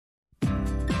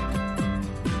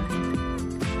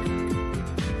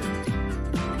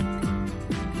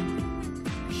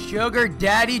Sugar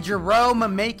Daddy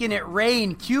Jerome making it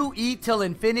rain. QE till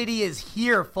infinity is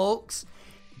here, folks.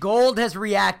 Gold has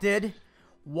reacted.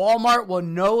 Walmart will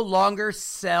no longer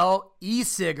sell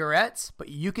e-cigarettes, but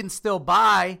you can still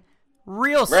buy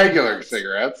regular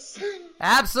cigarettes.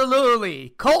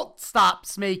 Absolutely. Colt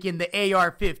stops making the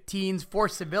AR-15s for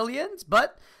civilians,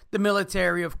 but the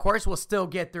military, of course, will still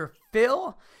get their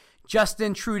fill.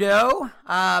 Justin Trudeau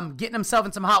getting himself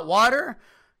in some hot water.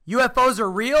 UFOs are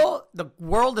real. The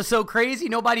world is so crazy.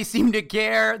 Nobody seemed to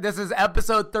care. This is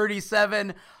episode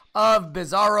 37 of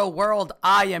Bizarro World.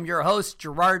 I am your host,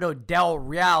 Gerardo Del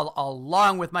Real,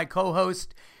 along with my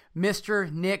co-host, Mr.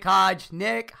 Nick Hodge.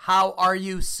 Nick, how are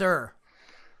you, sir?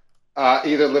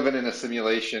 Either living in a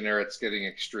simulation or it's getting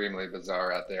extremely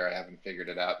bizarre out there. I haven't figured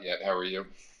it out yet. How are you?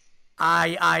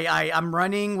 I'm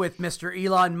running with Mr.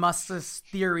 Elon Musk's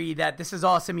theory that this is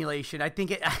all simulation. I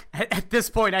think at this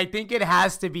point, I think it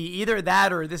has to be either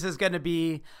that or this is going to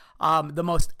be the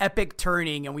most epic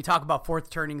turning. And we talk about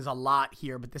fourth turnings a lot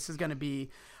here, but this is going to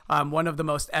be one of the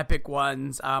most epic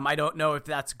ones. I don't know if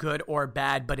that's good or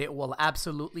bad, but it will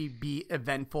absolutely be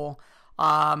eventful.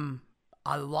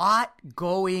 A lot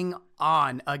going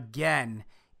on again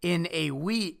in a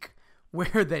week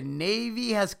where the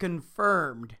Navy has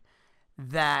confirmed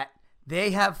that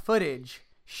they have footage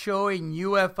showing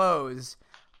UFOs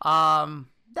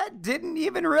that didn't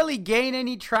even really gain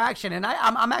any traction. And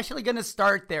I'm actually going to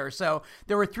start there. So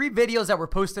there were 3 videos that were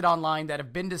posted online that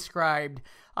have been described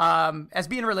as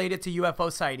being related to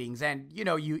UFO sightings. And, you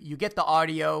know, you get the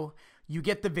audio, you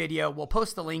get the video. We'll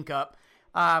post the link up.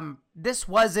 This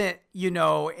wasn't, you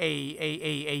know,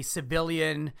 a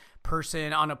civilian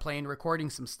person on a plane recording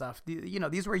some stuff.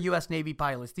 These were U.S. Navy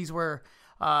pilots. These were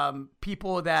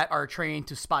people that are trained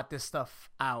to spot this stuff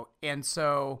out. And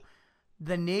so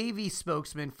the Navy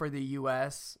spokesman for the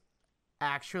U.S.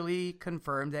 actually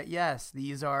confirmed that, yes,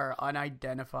 these are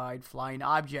unidentified flying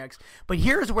objects. But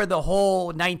here's where the whole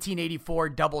 1984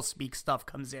 doublespeak stuff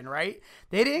comes in, right?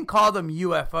 They didn't call them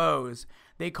UFOs.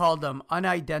 They called them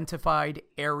unidentified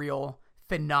aerial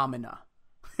phenomena.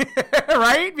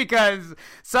 Right? Because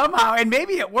somehow, and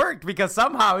maybe it worked because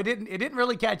somehow it didn't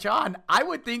really catch on. I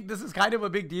would think this is kind of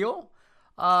a big deal.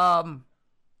 I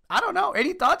don't know.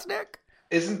 Any thoughts, Nick?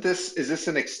 Is this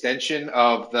an extension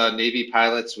of the Navy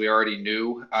pilots we already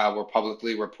knew were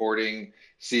publicly reporting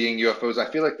seeing UFOs? I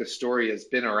feel like the story has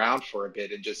been around for a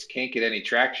bit and just can't get any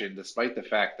traction, despite the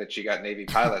fact that you got Navy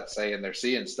pilots saying they're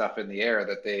seeing stuff in the air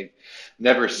that they've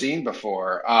never seen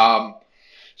before.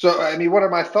 So, I mean, what are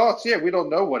my thoughts? Yeah, we don't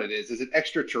know what it is. Is it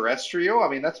extraterrestrial? I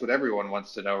mean, that's what everyone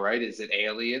wants to know, right? Is it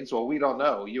aliens? Well, we don't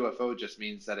know. UFO just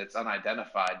means that it's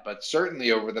unidentified. But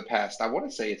certainly over the past, I want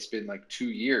to say it's been like 2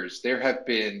 years, there have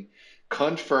been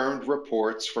confirmed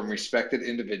reports from respected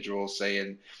individuals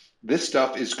saying this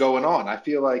stuff is going on. I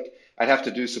feel like I'd have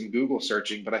to do some Google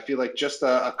searching, but I feel like just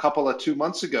a couple of 2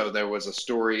 months ago, there was a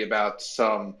story about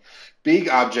some big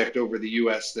object over the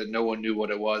U.S. that no one knew what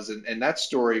it was. And that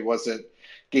story wasn't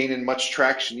gaining much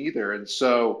traction either. And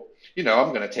so, you know, I'm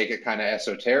going to take it kind of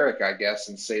esoteric, I guess,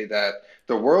 and say that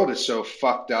the world is so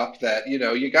fucked up that, you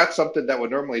know, you got something that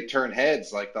would normally turn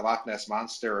heads like the Loch Ness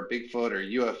Monster or Bigfoot or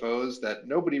UFOs that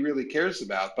nobody really cares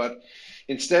about. But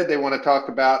instead, they want to talk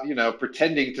about, you know,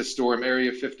 pretending to storm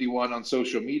Area 51 on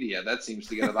social media. That seems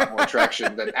to get a lot more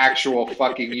traction than actual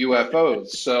fucking UFOs.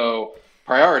 So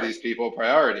priorities, people,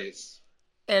 priorities.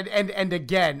 And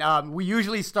again, we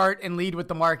usually start and lead with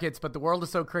the markets, but the world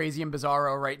is so crazy and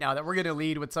bizarro right now that we're going to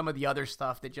lead with some of the other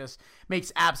stuff that just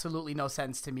makes absolutely no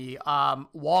sense to me.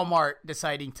 Walmart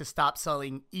deciding to stop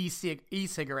selling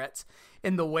e-cigarettes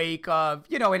in the wake of,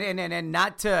 you know, and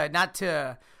not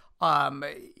to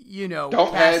you know,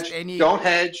 don't hedge, say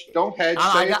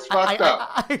it's fucked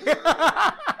up.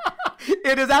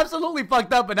 It is absolutely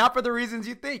fucked up, but not for the reasons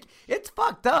you think. It's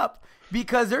fucked up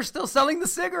because they're still selling the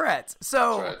cigarettes.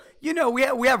 So, right. You know, we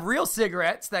have real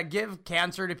cigarettes that give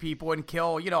cancer to people and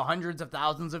kill, you know, hundreds of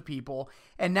thousands of people.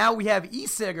 And now we have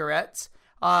e-cigarettes,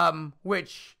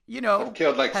 which, you know, have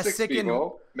killed like 6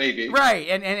 people, maybe. Right.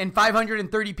 And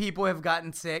 530 people have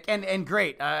gotten sick. And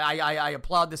great. I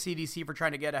applaud the CDC for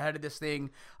trying to get ahead of this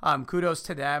thing. Kudos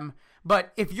to them.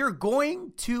 But if you're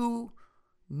going to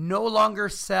no longer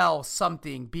sell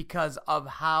something because of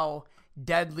how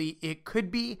deadly it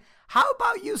could be, how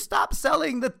about you stop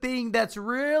selling the thing that's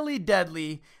really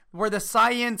deadly, where the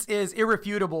science is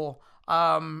irrefutable,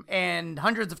 and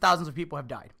hundreds of thousands of people have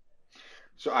died?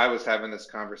 So I was having this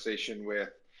conversation with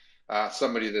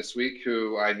somebody this week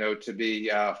who I know to be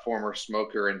a former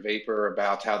smoker and vapor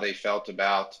about how they felt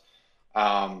about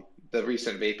the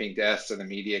recent vaping deaths and the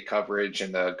media coverage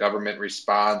and the government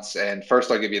response. And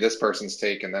first, I'll give you this person's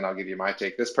take, and then I'll give you my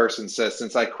take. This person says,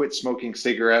 since I quit smoking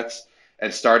cigarettes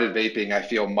and started vaping, I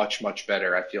feel much, much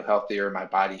better. I feel healthier. My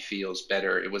body feels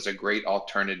better. It was a great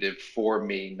alternative for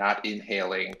me, not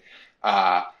inhaling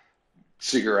uh,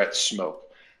 cigarette smoke.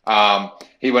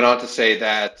 He went on to say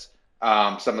that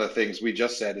some of the things we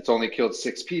just said, it's only killed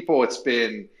 6 people. It's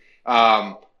been,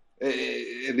 um,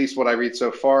 at least what I read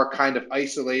so far, kind of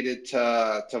isolated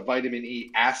to vitamin E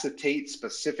acetate,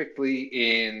 specifically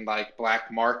in like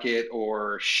black market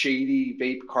or shady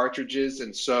vape cartridges.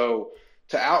 And so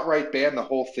to outright ban the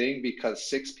whole thing because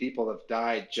 6 people have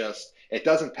died, just it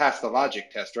doesn't pass the logic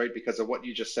test, right? Because of what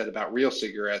you just said about real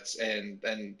cigarettes, and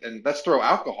let's throw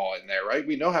alcohol in there, right?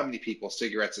 We know how many people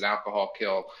cigarettes and alcohol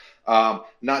kill,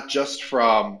 not just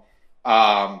from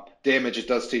damage it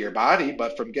does to your body,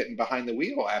 but from getting behind the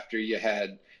wheel after you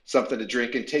had something to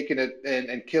drink and taking it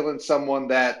and killing someone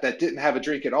that didn't have a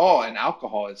drink at all, and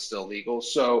alcohol is still legal.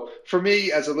 So for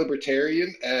me, as a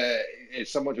libertarian, as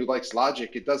someone who likes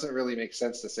logic, it doesn't really make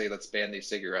sense to say let's ban these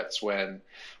cigarettes when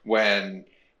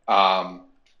um,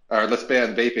 or let's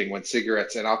ban vaping when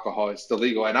cigarettes and alcohol is still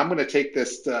legal. And I'm going to take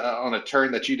this on a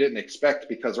turn that you didn't expect,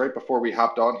 because right before we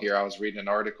hopped on here, I was reading an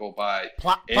article by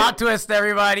plot twist,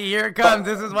 everybody. Here it comes.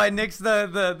 This is why Nick's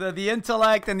the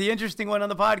intellect and the interesting one on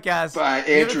the podcast.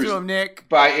 Give it to him, Nick.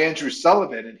 By Andrew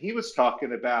Sullivan, and he was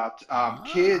talking about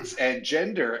kids and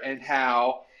gender, and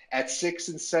how at 6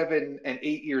 and 7 and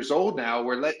 8 years old now,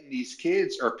 we're letting these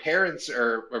kids, or parents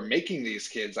are making these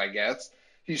kids, I guess.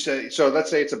 He said, so let's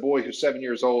say it's a boy who's 7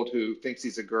 years old who thinks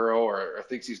he's a girl, or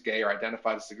thinks he's gay, or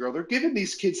identifies as a girl. They're giving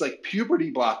these kids like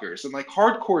puberty blockers and like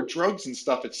hardcore drugs and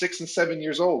stuff at 6 and 7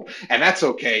 years old. And that's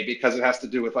okay because it has to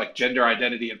do with like gender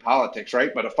identity and politics,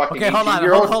 right? But a fucking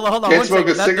 18-year-old can't smoke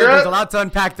a cigarette? There's a lot to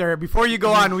unpack there. Before you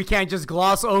go on, we can't just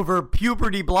gloss over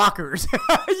puberty blockers.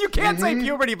 You can't say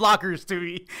puberty blockers to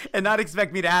me and not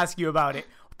expect me to ask you about it.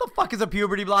 What the fuck is a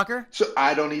puberty blocker? So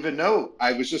I don't even know.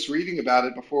 I was just reading about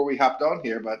it before we hopped on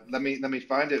here, but let me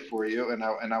find it for you, and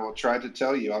I will try to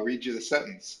tell you. I'll read you the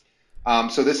sentence.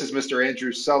 So this is Mr.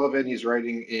 Andrew Sullivan. He's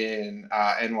writing in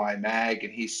NY Mag,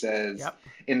 and he says, yep.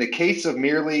 In the case of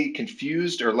merely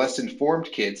confused or less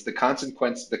informed kids, the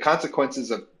consequences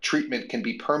of treatment can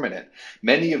be permanent.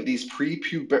 Many of these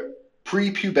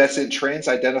prepubescent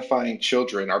trans-identifying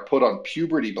children are put on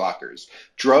puberty blockers,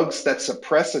 drugs that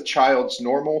suppress a child's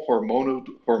normal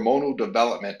hormonal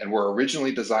development and were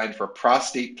originally designed for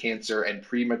prostate cancer and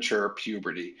premature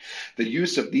puberty. The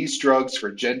use of these drugs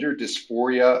for gender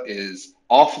dysphoria is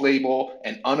off-label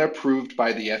and unapproved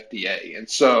by the FDA. And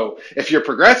so if you're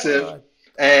progressive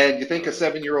and you think a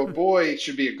 7-year-old boy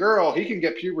should be a girl, he can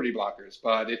get puberty blockers.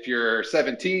 But if you're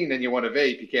 17 and you want to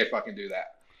vape, you can't fucking do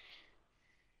that.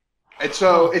 And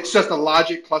so it's just a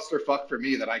logic clusterfuck for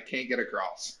me that I can't get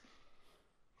across.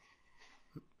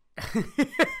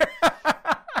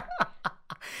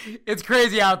 It's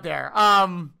crazy out there.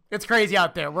 It's crazy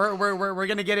out there. We're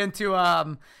gonna get into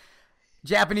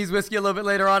Japanese whiskey a little bit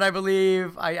later on, I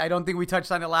believe. I don't think we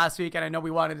touched on it last week, and I know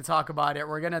we wanted to talk about it.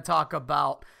 We're gonna talk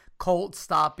about Colt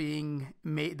stopping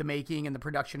the making and the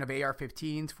production of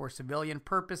AR-15s for civilian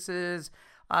purposes.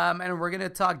 And we're going to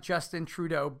talk Justin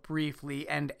Trudeau briefly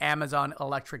and Amazon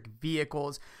electric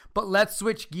vehicles. But let's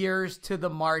switch gears to the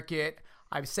market.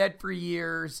 I've said for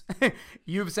years,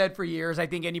 you've said for years, I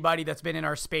think anybody that's been in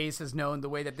our space has known the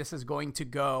way that this is going to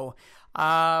go.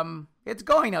 It's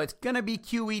going now. It's going to be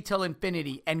QE till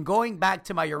infinity. And going back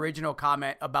to my original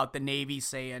comment about the Navy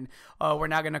saying, oh, we're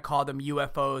not going to call them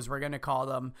UFOs. We're going to call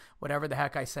them whatever the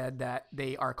heck I said that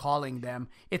they are calling them.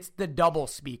 It's the double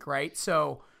speak, right?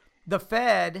 So the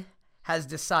Fed has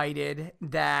decided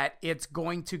that it's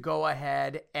going to go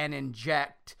ahead and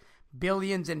inject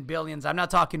billions and billions. I'm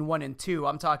not talking 1 and 2.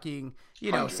 I'm talking,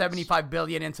 Hundreds. 75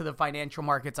 billion into the financial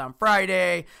markets on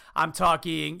Friday. I'm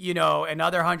talking,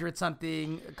 another 100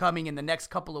 something coming in the next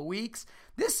couple of weeks.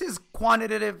 This is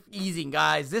quantitative easing,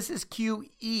 guys. This is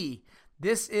QE.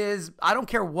 This is, I don't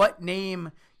care what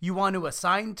name you want to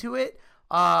assign to it.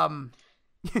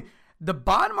 The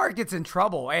bond market's in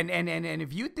trouble, and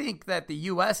if you think that the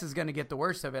U.S. is going to get the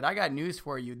worst of it, I got news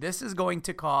for you. This is going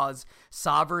to cause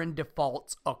sovereign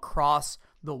defaults across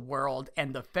the world,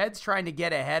 and the Fed's trying to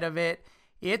get ahead of it.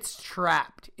 It's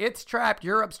trapped. It's trapped.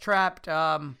 Europe's trapped.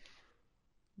 It's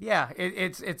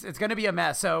going to be a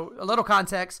mess. So a little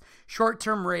context,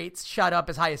 short-term rates shot up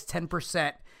as high as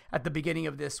 10% at the beginning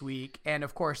of this week, and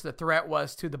of course the threat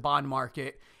was to the bond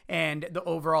market and the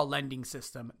overall lending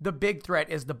system. The big threat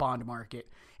is the bond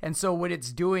market. And so what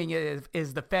it's doing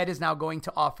is the Fed is now going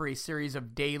to offer a series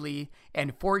of daily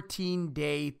and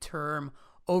 14-day term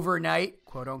overnight,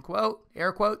 quote unquote,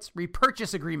 air quotes,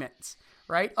 repurchase agreements,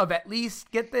 right? Of at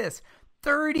least, get this,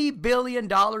 $30 billion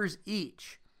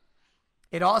each.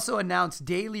 It also announced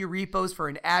daily repos for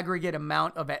an aggregate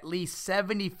amount of at least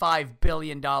 $75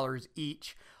 billion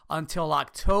each until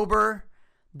October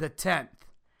the 10th.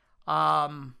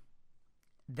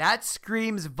 That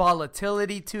screams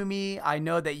volatility to me. I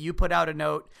know that you put out a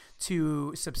note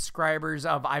to subscribers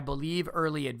of, I believe,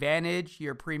 Early Advantage,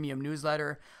 your premium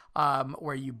newsletter,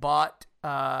 where you bought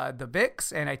the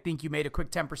VIX, and I think you made a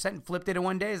quick 10% and flipped it in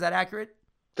one day. Is that accurate?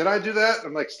 Did I do that?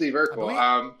 I'm like Steve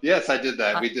Urkel. Yes, I did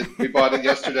that. We bought it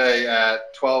yesterday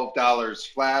at $12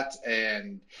 flat,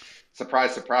 and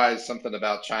surprise, surprise, something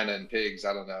about China and pigs.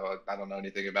 I don't know. I don't know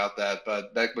anything about that,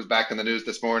 but that was back in the news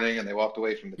this morning, and they walked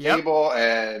away from the table.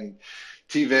 And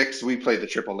TVIX, we played the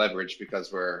triple leverage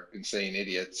because we're insane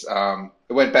idiots.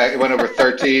 It went over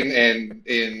 13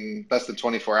 in less than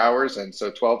 24 hours, and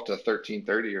so 12 to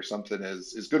 13.30 or something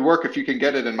is good work if you can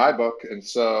get it in my book. And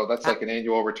so that's like an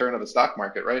annual return of the stock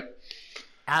market, right?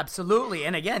 Absolutely.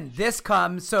 And again, this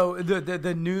comes, so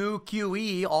the new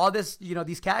QE, all this,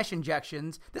 these cash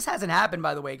injections, this hasn't happened,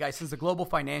 by the way, guys, since the global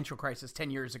financial crisis 10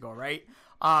 years ago, right?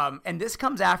 And this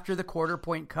comes after the quarter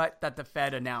point cut that the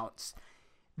Fed announced.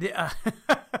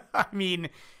 I mean,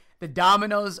 the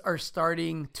dominoes are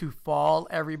starting to fall,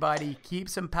 everybody. Keep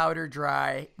some powder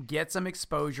dry, get some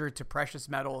exposure to precious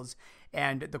metals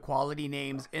and the quality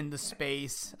names in the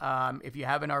space. If you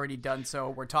haven't already done so,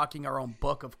 we're talking our own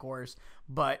book, of course,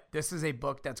 but this is a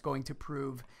book that's going to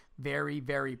prove very,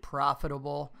 very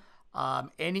profitable.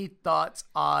 Any thoughts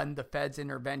on the Fed's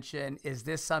intervention? Is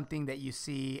this something that you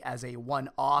see as a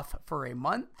one-off for a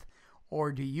month?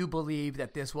 Or do you believe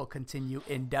that this will continue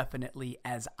indefinitely,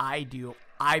 as I do?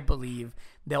 I believe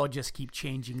they'll just keep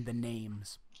changing the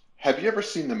names. Have you ever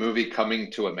seen the movie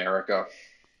Coming to America?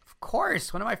 Of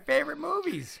course, one of my favorite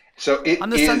movies. So I'm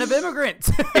the son of immigrants.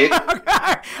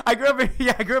 I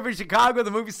grew up in Chicago.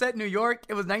 The movie set in New York.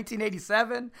 It was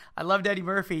 1987. I loved Eddie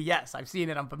Murphy. Yes, I've seen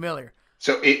it. I'm familiar.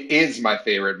 So it is my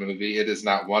favorite movie. It is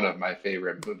not one of my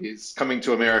favorite movies. Coming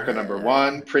to America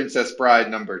 #1, Princess Bride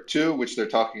 #2, which they're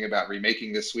talking about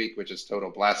remaking this week, which is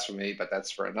total blasphemy, but that's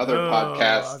for another podcast.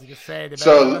 I was going to say, they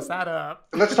better mess that up.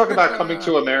 Let's talk about Coming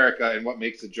to America and what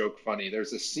makes a joke funny.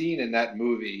 There's a scene in that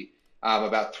movie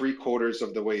about 3/4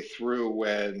 of the way through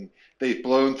when they've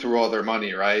blown through all their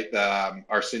money, right?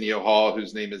 Arsenio Hall,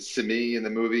 whose name is Simi in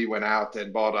the movie, went out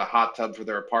and bought a hot tub for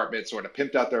their apartment, sort of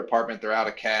pimped out their apartment. They're out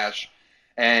of cash.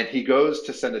 And he goes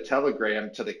to send a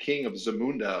telegram to the king of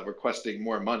Zamunda requesting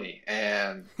more money.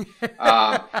 And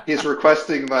he's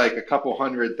requesting like a couple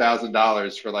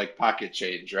 $100,000 for like pocket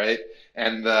change, right?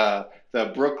 And the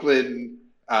Brooklyn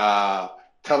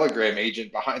telegram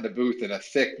agent behind the booth in a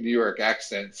thick New York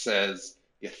accent says,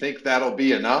 "You think that'll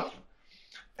be enough?"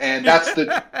 And that's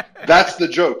the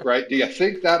joke, right? Do you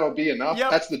think that'll be enough?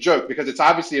 Yep. That's the joke, because it's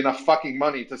obviously enough fucking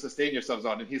money to sustain yourselves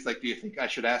on. And he's like, "Do you think I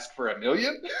should ask for $1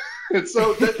 million?" And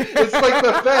so it's like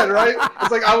the Fed, right?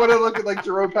 It's like, I want to look at like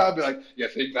Jerome Powell and be like, "You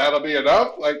think that'll be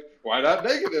enough? Like, why not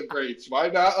negative rates? Why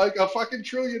not like a fucking $1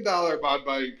 trillion bond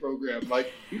buying program?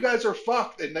 Like, you guys are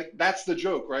fucked." And that's the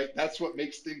joke, right? That's what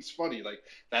makes things funny. Like,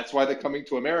 that's why the Coming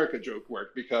to America joke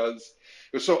worked, because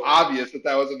it was so obvious that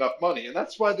was enough money. And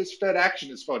that's why this Fed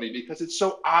action is funny, because it's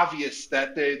so obvious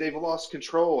that they've lost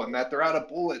control and that they're out of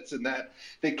bullets and that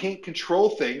they can't control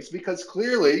things, because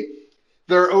clearly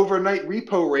their overnight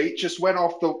repo rate just went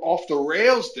off the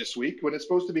rails this week when it's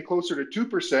supposed to be closer to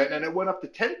 2%, and it went up to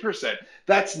 10%.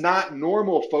 That's not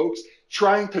normal, folks.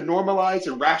 Trying to normalize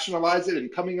and rationalize it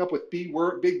and coming up with big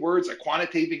words like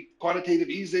quantitative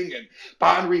easing and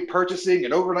bond repurchasing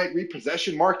and overnight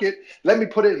repossession market. Let me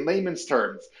put it in layman's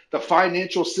terms. The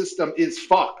financial system is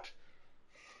fucked.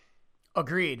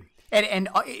 Agreed. And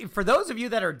for those of you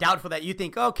that are doubtful, that you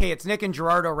think, okay, it's Nick and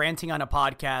Gerardo ranting on a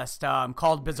podcast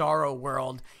called Bizarro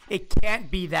World, it can't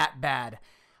be that bad.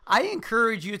 I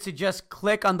encourage you to just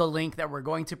click on the link that we're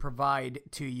going to provide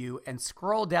to you and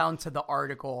scroll down to the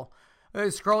article.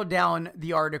 Scroll down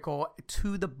the article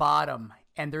to the bottom,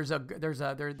 and there's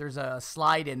a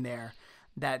slide in there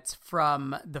that's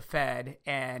from the Fed,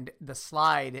 and the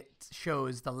slide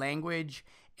shows the language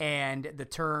and the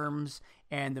terms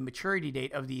and the maturity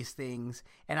date of these things.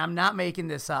 And I'm not making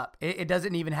this up. It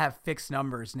doesn't even have fixed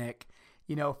numbers, Nick.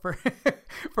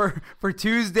 For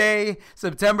Tuesday,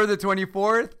 September the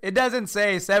 24th, it doesn't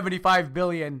say 75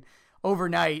 billion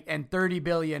overnight and 30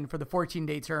 billion for the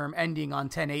 14-day term ending on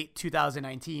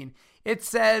 10/8/2019. It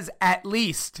says at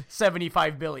least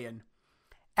 75 billion,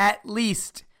 at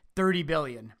least 30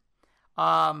 billion.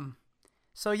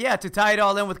 So yeah, to tie it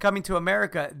all in with coming to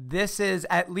America, this is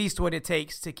at least what it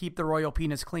takes to keep the royal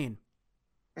penis clean.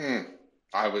 Mm,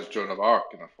 I was Joan of Arc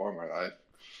in a former life.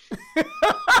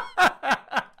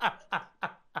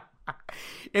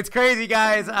 It's crazy,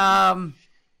 guys.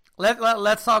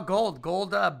 Let's talk gold.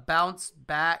 Gold bounced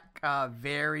back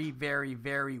very, very,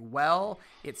 very well.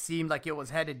 It seemed like it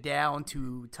was headed down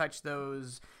to touch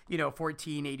those,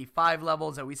 1485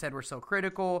 levels that we said were so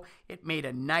critical. It made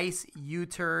a nice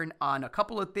U-turn on a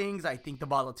couple of things. I think the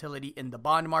volatility in the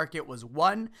bond market was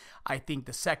one. I think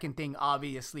the second thing,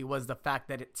 obviously, was the fact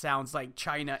that it sounds like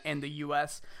China and the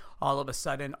U.S. all of a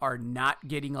sudden are not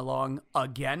getting along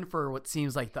again for what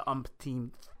seems like the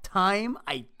umpteenth time.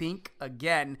 I think,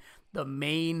 again, the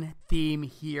main theme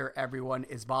here, everyone,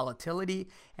 is volatility,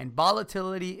 and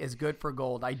volatility is good for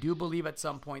gold. I do believe at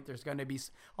some point there's going to be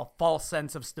a false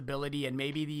sense of stability, and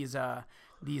maybe these at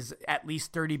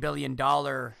least $30 billion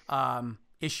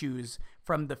issues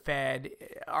from the Fed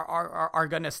are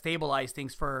going to stabilize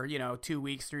things for 2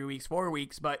 weeks, 3 weeks, 4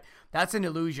 weeks, but that's an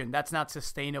illusion. That's not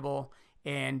sustainable.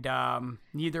 And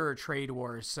neither are trade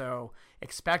wars. So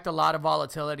expect a lot of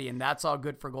volatility, and that's all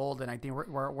good for gold. And I think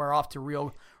we're off to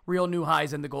real new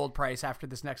highs in the gold price after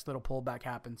this next little pullback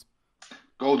happens.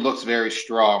 Gold looks very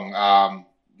strong,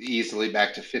 easily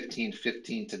back to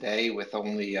 15.15 today with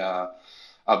only a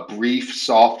brief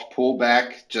soft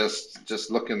pullback, just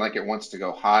looking like it wants to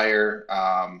go higher.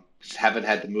 Just haven't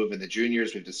had to move in the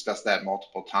juniors. We've discussed that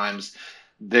multiple times.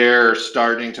 They're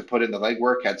starting to put in the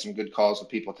legwork. Had some good calls with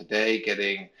people today,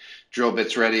 getting drill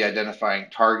bits ready,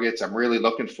 identifying targets. I'm really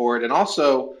looking for it. And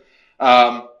also,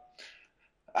 I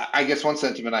guess one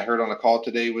sentiment I heard on the call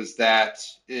today was that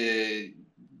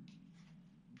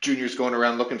juniors going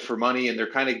around looking for money, and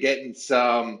they're kind of getting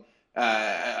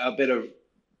a bit of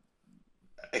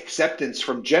acceptance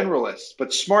from generalists,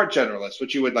 but smart generalists,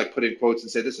 which you would like put in quotes and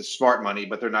say this is smart money,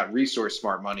 but they're not resource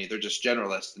smart money. They're just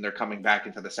generalists, and they're coming back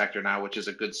into the sector now, which is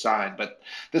a good sign. But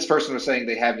this person was saying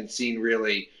they haven't seen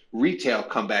really retail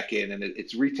come back in, and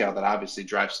it's retail that obviously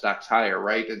drives stocks higher,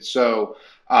 right? And so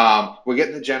we're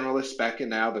getting the generalists back in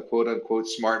now, the quote unquote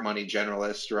smart money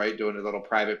generalists, right? Doing a little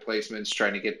private placements,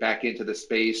 trying to get back into the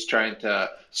space, trying to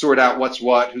sort out what's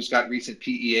what, who's got recent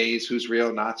PEAs, who's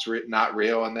real, not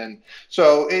real. And then,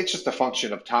 so it's just a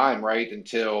function of time, right?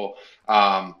 Until,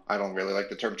 I don't really like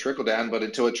the term trickle down, but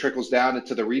until it trickles down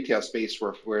into the retail space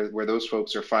where those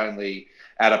folks are finally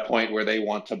at a point where they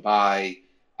want to buy,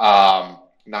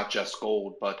 not just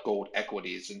gold, but gold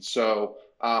equities. And so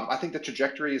I think the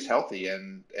trajectory is healthy,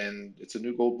 and it's a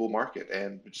new gold bull market,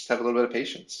 and we just have a little bit of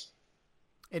patience.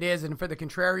 It is, and for the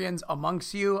contrarians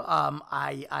amongst you,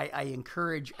 I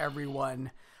encourage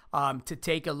everyone to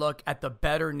take a look at the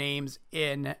better names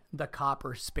in the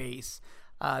copper space.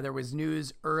 There was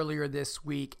news earlier this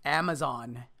week.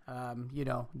 Amazon,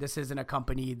 this isn't a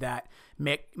company that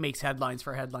makes headlines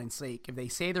for headline's sake. If they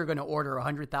say they're going to order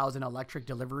 100,000 electric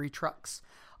delivery trucks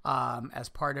as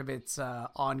part of its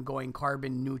ongoing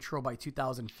carbon neutral by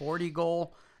 2040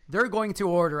 goal, they're going to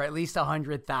order at least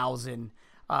 100,000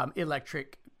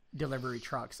 electric delivery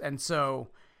trucks. And so,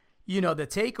 the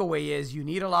takeaway is you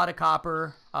need a lot of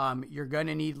copper. You're going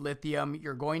to need lithium.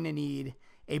 You're going to need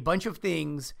a bunch of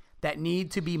things that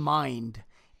need to be mined.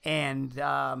 And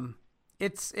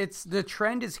it's the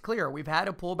trend is clear. We've had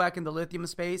a pullback in the lithium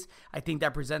space. I think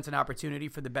that presents an opportunity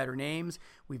for the better names.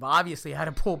 We've obviously had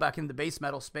a pullback in the base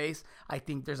metal space. I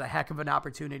think there's a heck of an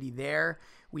opportunity there.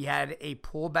 We had a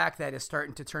pullback that is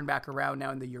starting to turn back around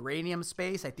now in the uranium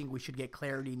space. I think we should get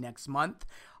clarity next month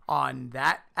on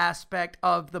that aspect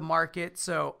of the market.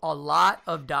 So a lot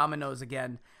of dominoes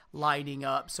again lining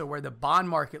up. So where the bond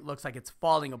market looks like it's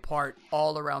falling apart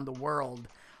all around the world,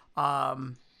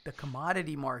 the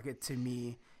commodity market to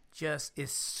me just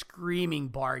is screaming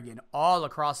bargain all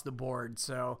across the board.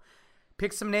 So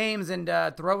pick some names and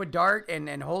throw a dart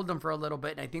and hold them for a little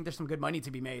bit. And I think there's some good money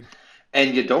to be made.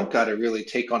 And you don't got to really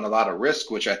take on a lot of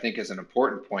risk, which I think is an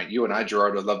important point. You and I,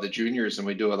 Gerardo, love the juniors, and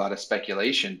we do a lot of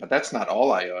speculation, but that's not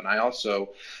all I own. I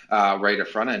also write a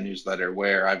front-end newsletter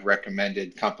where I've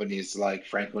recommended companies like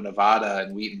Franco-Nevada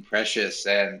and Wheaton Precious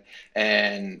and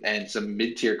some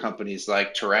mid-tier companies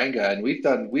like Teranga, and we've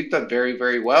done very,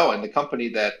 very well. And the company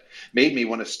that made me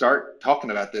want to start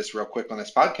talking about this real quick on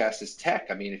this podcast is Teck.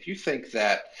 I mean, if you think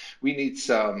that we need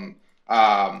some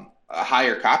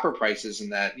higher copper prices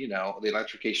and that, the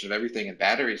electrification of everything and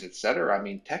batteries, et cetera. I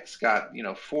mean, Teck's got,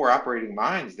 4 operating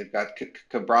mines. They've got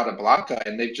Quebrada Blanca,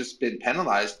 and they've just been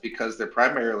penalized because they're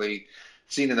primarily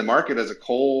seen in the market as a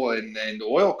coal and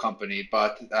oil company,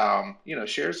 but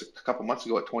shares a couple months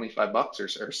ago at $25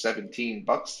 or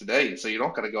 $17 today. So you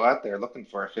don't got to go out there looking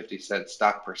for a 50-cent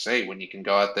stock per se when you can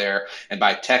go out there and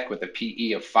buy tech with a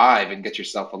PE of 5 and get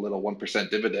yourself a little 1%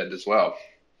 dividend as well.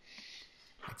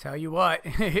 I tell you what,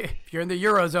 if you're in the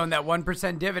Eurozone, that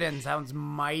 1% dividend sounds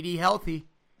mighty healthy.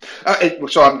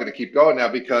 So I'm going to keep going now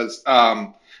because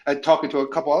talking to a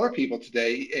couple other people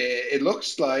today, it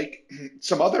looks like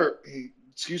some other,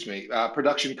 excuse me,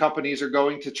 production companies are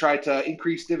going to try to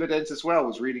increase dividends as well. I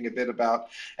was reading a bit about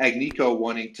Agnico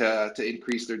wanting to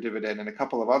increase their dividend and a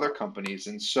couple of other companies.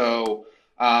 And so,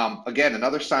 again,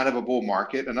 another sign of a bull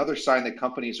market, another sign that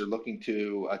companies are looking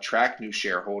to attract new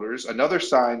shareholders, another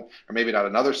sign, or maybe not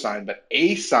another sign, but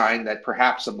a sign that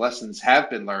perhaps some lessons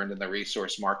have been learned in the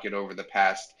resource market over the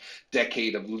past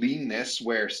decade of leanness,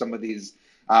 where some of these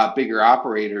bigger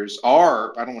operators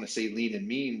are, I don't want to say lean and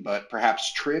mean, but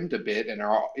perhaps trimmed a bit and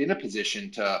are in a position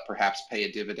to perhaps pay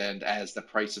a dividend as the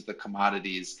price of the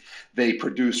commodities they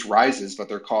produce rises, but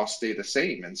their costs stay the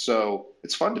same. And so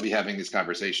it's fun to be having these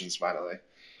conversations finally.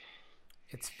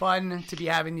 It's fun to be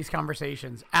having these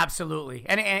conversations. Absolutely.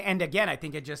 And again, I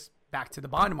think it just back to the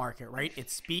bond market, right? It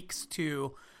speaks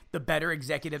to the better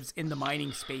executives in the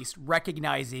mining space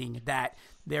recognizing that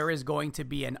there is going to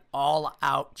be an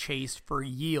all-out chase for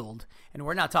yield. And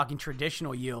we're not talking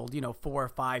traditional yield, 4,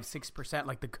 5, 6%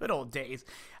 like the good old days.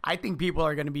 I think people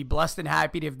are going to be blessed and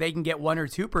happy if they can get 1 or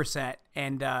 2%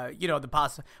 and,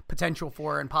 the potential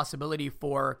for and possibility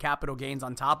for capital gains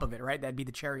on top of it, right? That'd be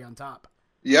the cherry on top.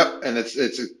 Yep, and it's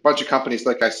a bunch of companies,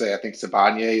 like I say. I think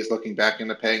Sibanye is looking back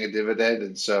into paying a dividend,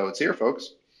 and so it's here,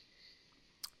 folks.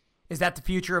 Is that the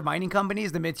future of mining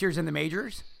companies, the mid-tiers and the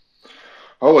majors?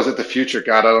 Oh, is it the future?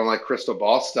 God, I don't like crystal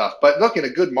ball stuff. But look, in a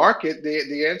good market,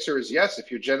 the answer is yes.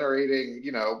 If you're generating,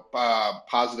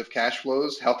 positive cash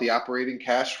flows, healthy operating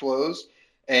cash flows,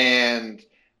 and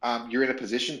you're in a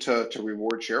position to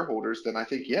reward shareholders, then I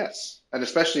think yes. And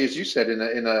especially as you said, in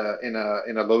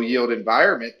a low yield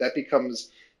environment, that becomes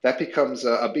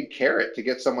a big carrot to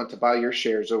get someone to buy your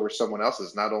shares over someone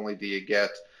else's. Not only do you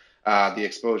get the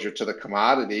exposure to the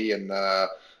commodity and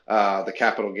the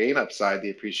capital gain upside, the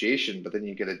appreciation, but then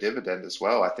you get a dividend as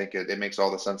well. I think it makes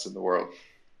all the sense in the world.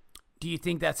 Do you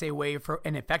think that's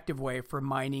an effective way for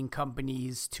mining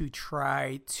companies to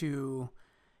try to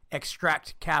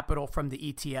extract capital from the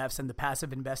ETFs and the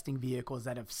passive investing vehicles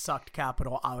that have sucked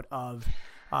capital out of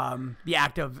the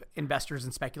active investors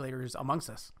and speculators amongst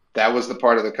us? That was the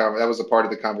part of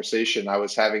the conversation I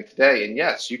was having today. And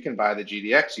yes, you can buy the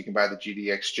GDX, you can buy the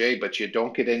GDXJ, but you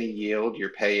don't get any yield. You're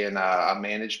paying a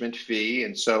management fee.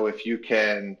 And so if you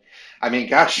can, I mean,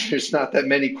 gosh, there's not that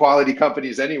many quality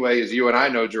companies anyway, as you and I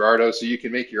know, Gerardo, so you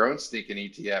can make your own sneaking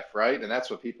ETF, right? And that's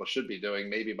what people should be doing,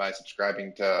 maybe by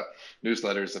subscribing to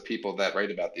newsletters of people that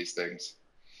write about these things.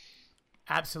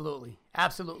 Absolutely.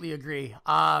 Absolutely agree.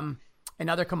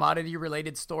 Another commodity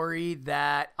related story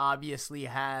that obviously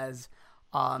has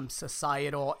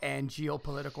societal and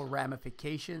geopolitical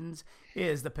ramifications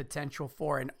is the potential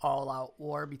for an all-out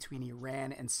war between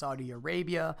Iran and Saudi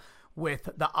Arabia, with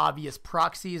the obvious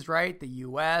proxies, right? The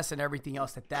U.S. and everything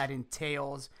else that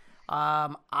entails.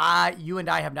 You and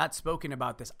I have not spoken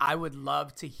about this. I would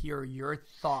love to hear your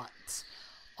thoughts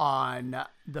on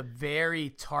the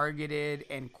very targeted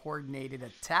and coordinated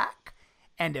attack,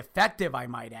 and effective, I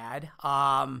might add.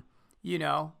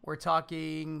 We're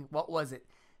talking, what was it?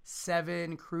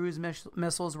 7 cruise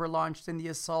missiles were launched in the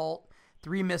assault.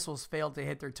 3 missiles failed to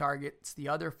hit their targets. The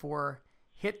other 4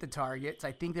 hit the targets.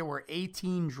 I think there were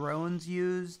 18 drones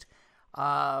used.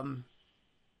 I'd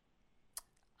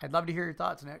love to hear your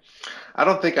thoughts, Nick. I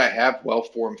don't think I have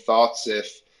well-formed thoughts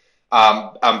if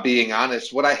I'm being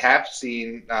honest. What I have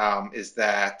seen is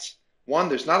that one,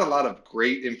 there's not a lot of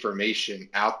great information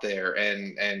out there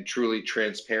and truly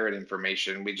transparent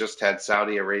information. We just had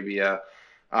Saudi Arabia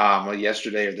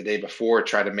yesterday or the day before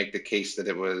try to make the case that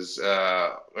it was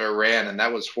Iran, and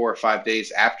that was 4 or 5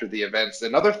 days after the events.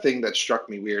 Another thing that struck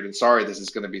me weird, and sorry, this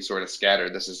is going to be sort of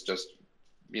scattered. This is just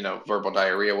verbal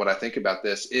diarrhea. What I think about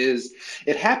this is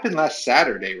it happened last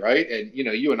Saturday, right? And,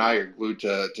 you and I are glued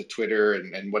to Twitter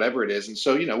and whatever it is. And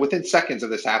so, within seconds of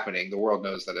this happening, the world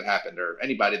knows that it happened, or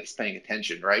anybody that's paying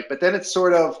attention, right? But then it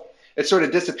sort of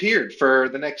disappeared for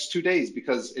the next 2 days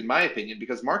because, in my opinion,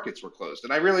 because markets were closed.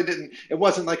 And it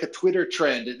wasn't like a Twitter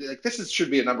trend.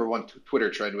 Should be a number one Twitter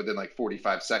trend within like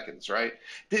 45 seconds, right?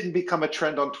 Didn't become a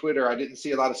trend on Twitter. I didn't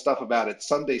see a lot of stuff about it.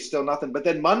 Sunday, still nothing. But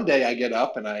then Monday I get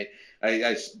up and I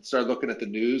I started looking at the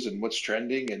news and what's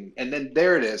trending, and then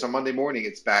there it is on Monday morning.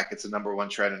 It's back. It's the number one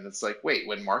trend, and it's like, wait,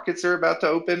 when markets are about to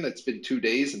open, it's been 2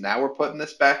 days, and now we're putting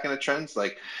this back in the trends.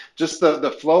 Like just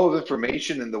the flow of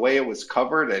information and the way it was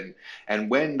covered, and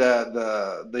when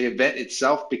the event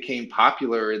itself became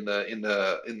popular in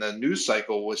the news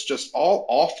cycle was just all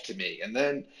off to me. And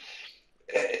then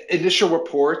initial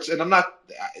reports, and I'm not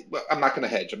going to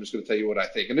hedge. I'm just going to tell you what I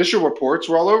think. Initial reports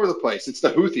were all over the place. It's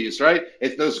the Houthis, right?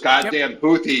 It's those Yep. goddamn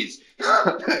Houthis.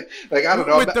 Like I don't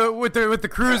know. With the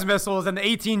cruise missiles and the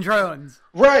 18 drones.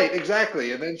 Right,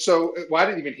 exactly. And then well, I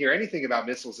didn't even hear anything about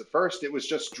missiles at first. It was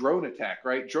just drone attack,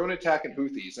 right? Drone attack and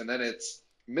Houthis, and then it's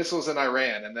missiles in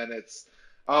Iran, and then it's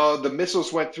the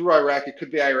missiles went through Iraq. It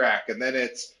could be Iraq, and then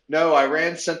it's no,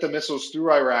 Iran sent the missiles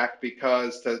through Iraq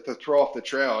because to throw off the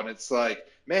trail, and it's like,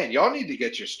 man, y'all need to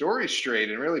get your stories straight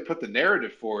and really put the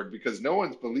narrative forward because no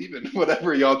one's believing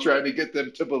whatever y'all trying to get them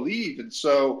to believe. And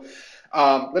so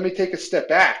let me take a step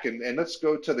back and let's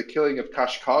go to the killing of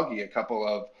Khashoggi a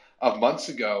couple of months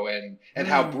ago and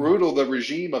how brutal the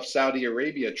regime of Saudi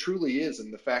Arabia truly is,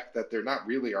 and the fact that they're not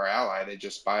really our ally, they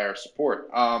just buy our support.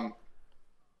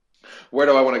 Where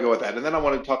do I want to go with that? And then I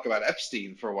want to talk about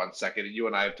Epstein for 1 second. And you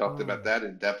and I have talked about that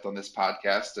in depth on this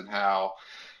podcast, and how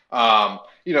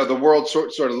the world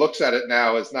sort of looks at it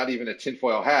now as not even a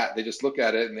tinfoil hat. They just look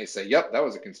at it and they say, yep, that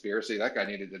was a conspiracy. That guy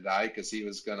needed to die because he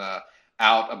was going to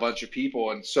out a bunch of people.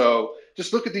 And so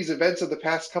just look at these events of the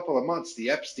past couple of months,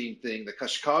 the Epstein thing, the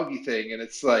Khashoggi thing. And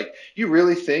it's like, you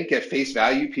really think at face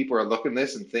value, people are looking at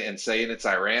this and saying it's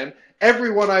Iran?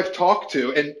 Everyone I've talked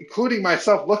to, and including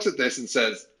myself, looks at this and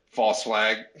says, false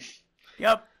flag.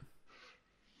 Yep.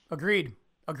 Agreed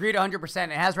 100%.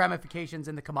 It has ramifications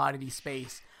in the commodity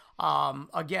space.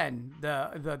 Again,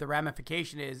 the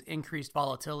ramification is increased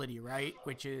volatility, right?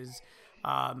 Which is,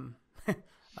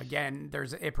 again,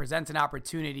 it presents an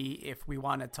opportunity if we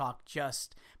want to talk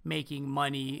just making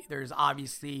money. There's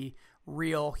obviously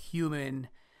real human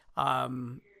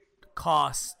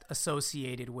cost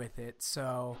associated with it.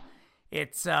 So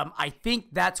it's I think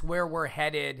that's where we're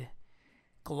headed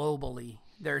globally.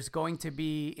 There's going to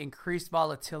be increased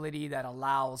volatility that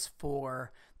allows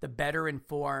for the better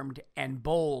informed and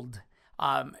bold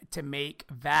to make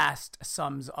vast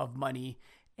sums of money,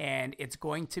 and it's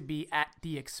going to be at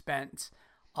the expense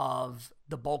of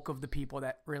the bulk of the people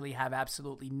that really have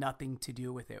absolutely nothing to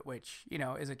do with it, which,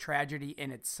 is a tragedy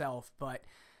in itself, but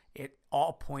it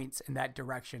all points in that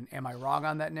direction. Am I wrong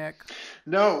on that, Nick?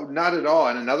 No, not at all.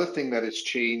 And another thing that has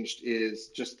changed is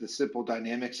just the simple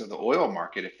dynamics of the oil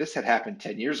market. If this had happened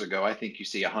 10 years ago, I think you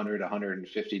see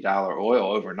 $150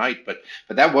 oil overnight, but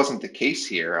that wasn't the case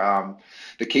here.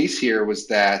 The case here was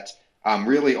that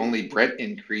really only Brent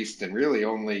increased, and really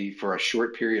only for a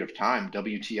short period of time.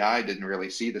 WTI didn't really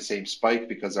see the same spike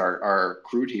because our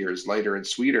crude here is lighter and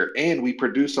sweeter, and we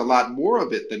produce a lot more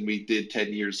of it than we did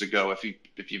 10 years ago.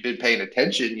 If you've been paying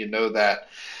attention, you know that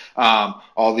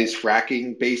all these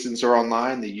fracking basins are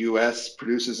online. The U.S.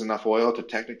 produces enough oil to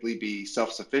technically be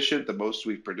self-sufficient, the most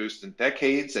we've produced in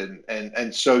decades,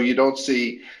 and so you don't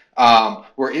see.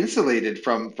 We're insulated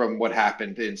from what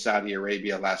happened in Saudi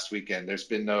Arabia last weekend. There's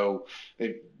been no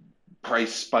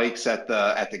price spikes at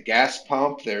the gas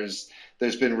pump. There's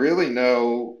been really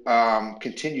no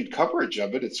continued coverage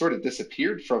of it. It sort of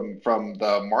disappeared from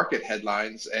the market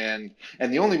headlines, and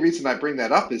the only reason I bring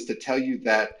that up is to tell you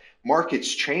that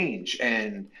markets change,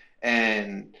 and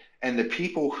the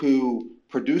people who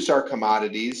produce our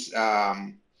commodities,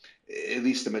 at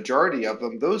least the majority of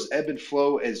them, those ebb and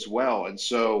flow as well. And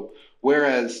so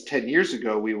whereas 10 years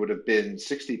ago, we would have been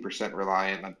 60%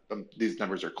 reliant, these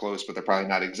numbers are close, but they're probably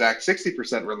not exact,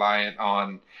 60% reliant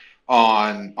on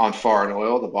foreign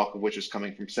oil, the bulk of which is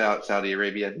coming from Saudi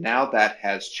Arabia. Now that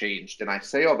has changed. And I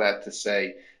say all that to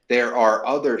say there are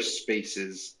other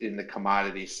spaces in the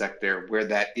commodity sector where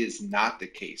that is not the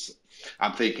case.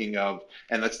 I'm thinking of,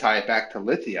 and let's tie it back to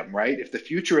lithium, right? If the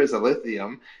future is a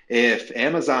lithium, if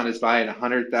Amazon is buying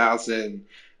 100,000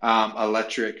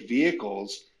 electric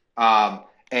vehicles,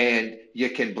 and you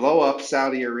can blow up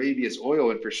Saudi Arabia's oil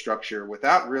infrastructure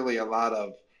without really a lot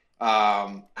of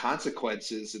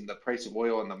consequences in the price of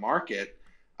oil in the market.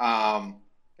 I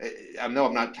know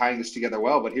I'm not tying this together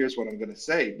well, but here's what I'm going to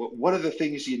say. What are the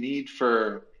things you need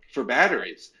for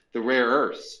batteries? The rare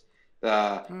earths,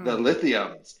 the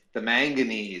lithiums, the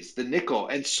manganese, the nickel.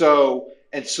 And so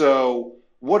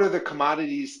what are the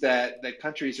commodities that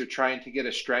countries are trying to get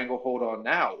a stranglehold on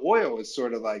now? Oil is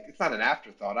sort of like, it's not an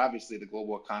afterthought. Obviously, the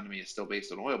global economy is still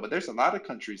based on oil, but there's a lot of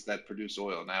countries that produce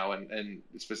oil now, and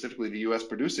specifically the U.S.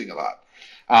 producing a lot.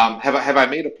 Have I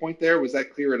made a point there? Was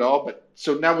that clear at all? But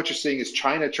so now what you're seeing is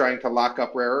China trying to lock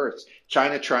up rare earths,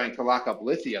 China trying to lock up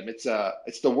lithium. It's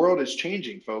the world is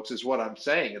changing, folks, is what I'm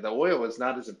saying. The oil is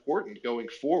not as important going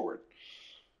forward.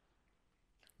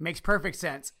 Makes perfect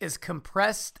sense. Is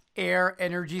compressed air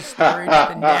energy storage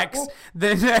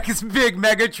the next big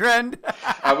mega trend?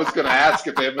 I was going to ask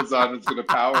if Amazon was going to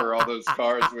power all those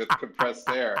cars with compressed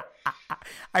air.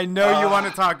 I know you want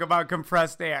to talk about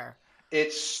compressed air.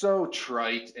 It's so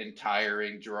trite and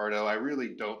tiring, Gerardo. I really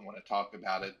don't want to talk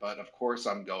about it, but of course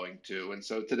I'm going to. And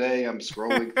so today I'm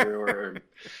scrolling through, or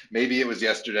maybe it was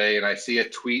yesterday, and I see a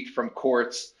tweet from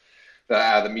Quartz,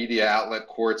 the media outlet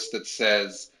Quartz, that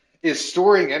says, is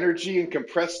storing energy in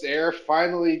compressed air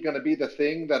finally going to be the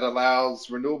thing that allows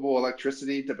renewable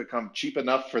electricity to become cheap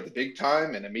enough for the big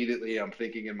time? And immediately I'm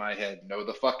thinking in my head, no,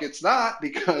 the fuck it's not,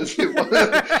 because it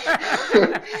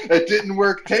didn't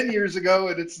work 10 years ago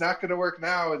and it's not going to work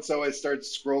now. And so I start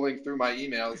scrolling through my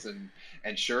emails, and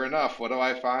sure enough, what do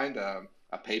I find? A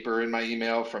paper in my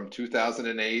email from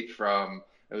 2008 from,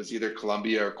 it was either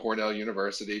Columbia or Cornell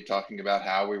University, talking about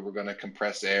how we were going to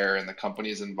compress air and the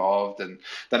companies involved. And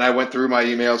then I went through my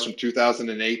emails from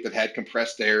 2008 that had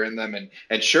compressed air in them.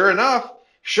 And sure enough,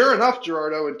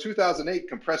 Gerardo, in 2008,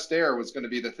 compressed air was going to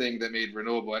be the thing that made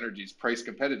renewable energies price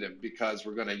competitive, because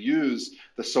we're going to use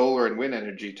the solar and wind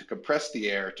energy to compress the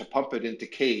air, to pump it into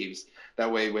caves. That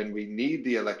way, when we need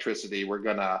the electricity, we're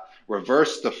going to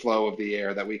reverse the flow of the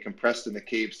air that we compressed in the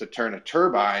caves to turn a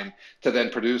turbine to then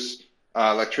produce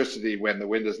electricity when the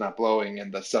wind is not blowing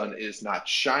and the sun is not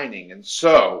shining. And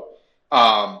so,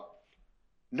 no,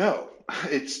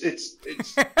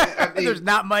 I mean, There's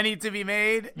not money to be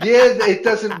made. yeah, it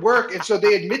doesn't work. And so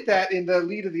they admit that in the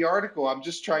lead of the article. I'm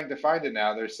just trying to find it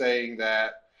now. They're saying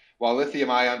that while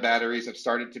lithium ion batteries have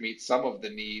started to meet some of the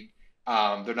need,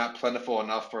 they're not plentiful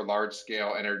enough for large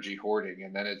scale energy hoarding.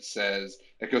 And then it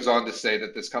goes on to say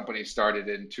that this company started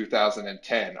in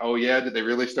 2010. Oh, yeah. Did they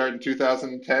really start in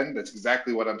 2010? That's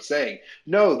exactly what I'm saying.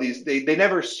 No, they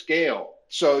never scale.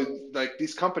 So like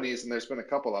these companies, and there's been a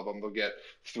couple of them, they'll get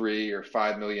 $3 or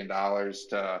 $5 million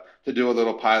to do a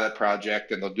little pilot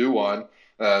project, and they'll do one.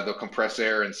 They'll compress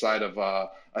air inside of a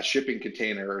shipping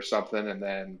container or something, and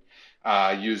then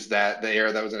use the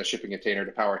air that was in a shipping container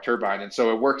to power a turbine. And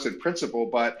so it works in principle,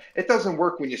 but it doesn't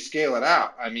work when you scale it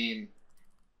out. I mean,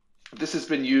 this has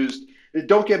been used.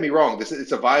 Don't get me wrong.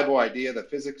 It's a viable idea. The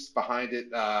physics behind it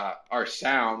are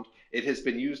sound. It has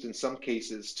been used in some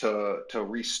cases to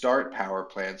restart power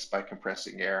plants by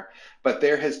compressing air, but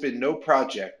there has been no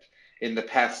project in the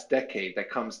past decade that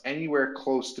comes anywhere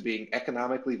close to being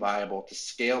economically viable to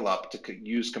scale up to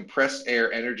use compressed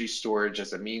air energy storage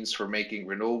as a means for making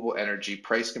renewable energy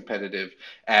price competitive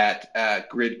at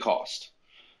grid cost.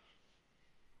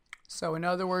 So, in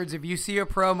other words, if you see a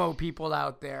promo, people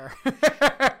out there,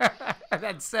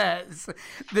 that says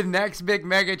the next big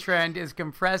mega trend is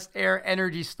compressed air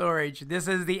energy storage, this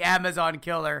is the Amazon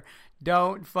killer.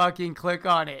 Don't fucking click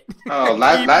on it. Oh,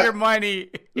 Keep your money.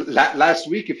 last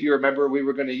week, if you remember, we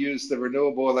were going to use the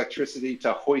renewable electricity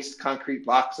to hoist concrete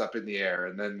blocks up in the air,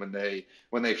 and then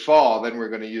when they fall, then we're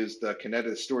going to use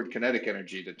the stored kinetic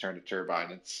energy to turn a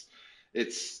turbine.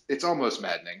 It's almost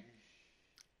maddening.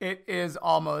 It is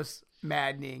almost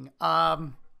maddening.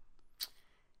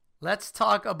 Let's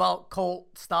talk about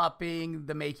Colt stopping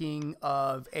the making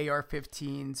of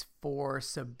AR-15s for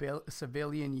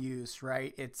civilian use,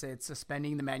 right? It's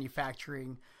suspending the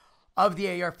manufacturing of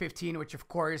the AR-15, which of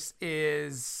course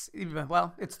is,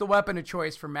 well, it's the weapon of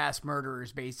choice for mass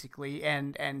murderers, basically.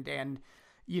 And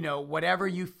whatever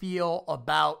you feel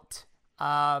about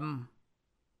the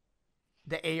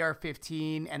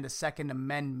AR-15 and the Second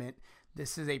Amendment,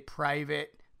 this is a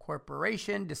private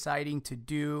corporation deciding to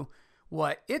do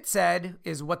what it said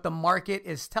is what the market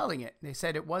is telling it. They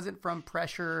said it wasn't from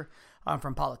pressure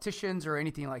from politicians or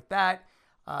anything like that.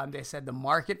 They said the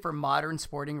market for modern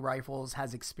sporting rifles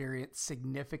has experienced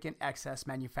significant excess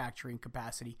manufacturing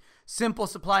capacity. Simple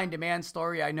supply and demand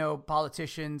story. I know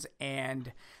politicians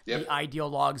and the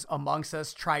ideologues amongst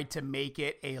us tried to make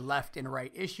it a left and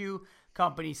right issue.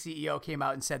 Company CEO came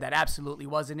out and said that absolutely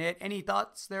wasn't it. Any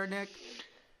thoughts there, Nick?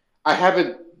 I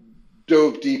haven't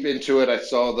dove deep into it. I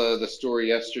saw the story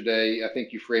yesterday. I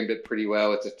think you framed it pretty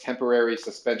well. It's a temporary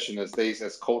suspension, as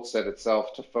Colt said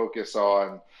itself, to focus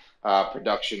on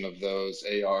production of those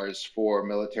ARs for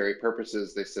military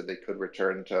purposes. They said they could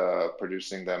return to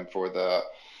producing them for the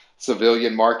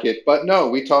civilian market. But no,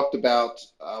 we talked about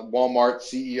Walmart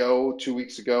CEO 2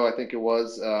 weeks ago, I think it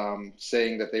was,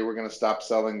 saying that they were going to stop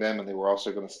selling them, and they were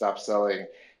also going to stop selling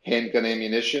handgun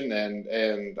ammunition.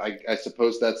 And I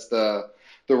suppose that's the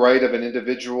right of an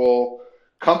individual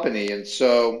company. And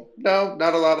so, no,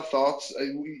 not a lot of thoughts.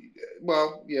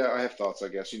 Well, yeah, I have thoughts, I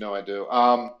guess. You know I do.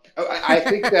 I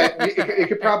think that it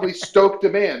could probably stoke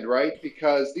demand, right?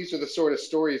 Because these are the sort of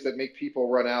stories that make people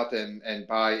run out and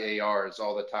buy ARs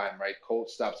all the time, right? Colt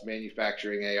stops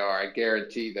manufacturing AR. I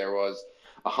guarantee there was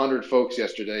 100 folks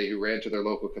yesterday who ran to their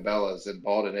local Cabela's and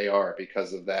bought an AR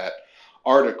because of that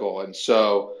article. And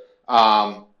so,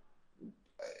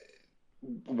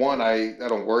 one I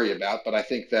don't worry about, but I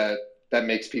think that that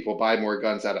makes people buy more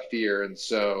guns out of fear. And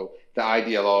so the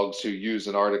ideologues who use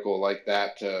an article like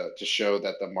that to show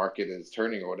that the market is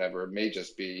turning or whatever may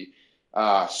just be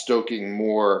stoking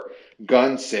more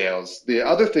gun sales. The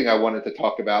other thing I wanted to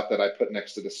talk about that I put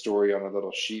next to the story on a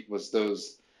little sheet was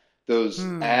those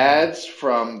Hmm. ads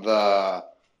from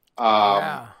um,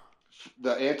 Yeah.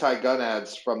 the anti-gun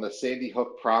ads from the Sandy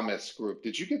Hook Promise group.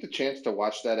 Did you get the chance to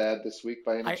watch that ad this week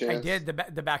by any I chance? did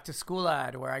the back to school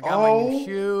ad where I got my new Oh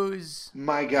shoes.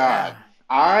 my God. Yeah.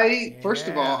 I first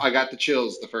of all, Yeah. I got the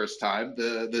chills the first time.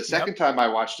 The Yep. second time I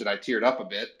watched it, I teared up a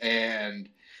bit, and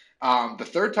the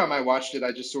third time I watched it,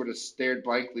 I just sort of stared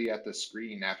blankly at the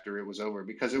screen after it was over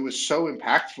because it was so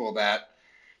impactful that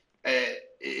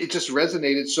it just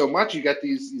resonated so much. You got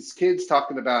these kids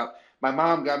talking about my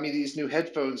mom got me these new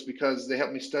headphones because they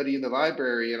helped me study in the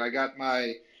library, and I got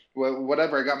my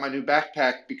whatever. I got my new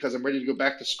backpack because I'm ready to go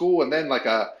back to school. And then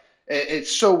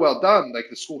it's so well done. Like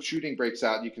the school shooting breaks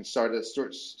out, and you can start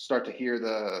to hear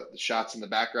the shots in the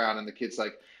background, and the kids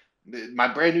like. My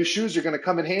brand new shoes are going to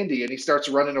come in handy, and he starts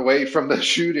running away from the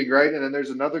shooting, right? And then there's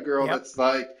another girl Yep. that's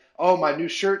like, oh, my new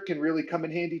shirt can really come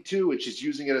in handy too. And she's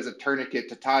using it as a tourniquet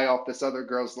to tie off this other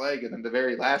girl's leg. And then the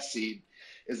very last scene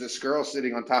is this girl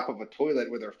sitting on top of a toilet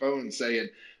with her phone saying,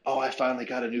 oh, I finally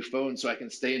got a new phone so I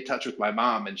can stay in touch with my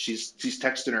mom. And she's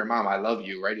texting her mom, I love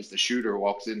you, right? As the shooter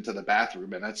walks into the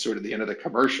bathroom. And that's sort of the end of the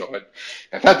commercial. And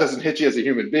if that doesn't hit you as a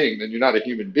human being, then you're not a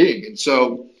human being. And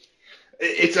so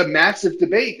it's a massive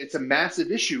debate. It's a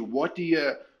massive issue. What do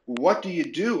you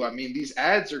do? I mean, these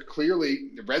ads are clearly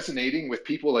resonating with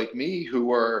people like me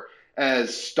who are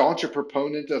as staunch a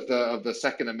proponent of the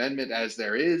Second Amendment as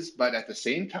there is, but at the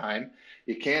same time,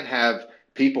 you can't have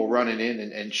people running in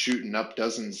and shooting up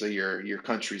dozens of your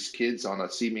country's kids on a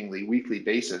seemingly weekly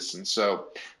basis. And so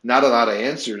not a lot of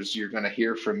answers you're going to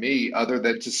hear from me other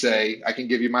than to say I can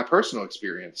give you my personal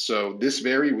experience. So this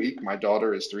very week, my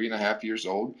daughter is 3.5 years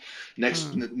old.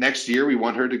 Next Hmm. next year, we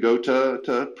want her to go to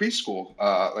preschool,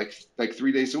 like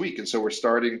 3 days a week, and so we're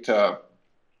starting to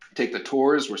take the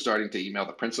tours. We're starting to email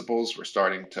the principals. We're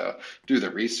starting to do the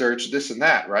research, this and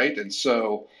that, right? And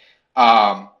so,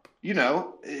 um,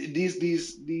 these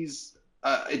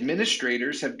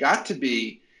administrators have got to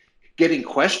be getting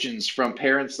questions from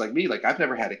parents like me. Like I've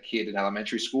never had a kid in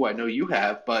elementary school. I know you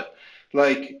have, but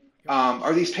like, Yep.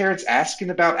 are these parents asking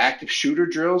about active shooter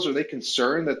drills? Are they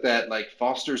concerned that like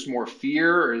fosters more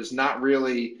fear or is not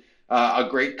really a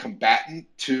great combatant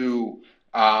to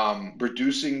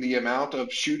reducing the amount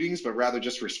of shootings, but rather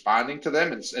just responding to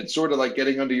them and sort of like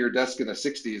getting under your desk in the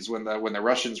 '60s when the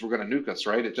Russians were going to nuke us,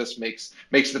 right? It just makes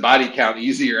the body count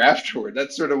easier afterward.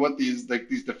 That's sort of what these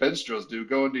defense drills do.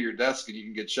 Go under your desk and you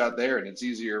can get shot there, and it's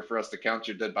easier for us to count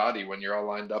your dead body when you're all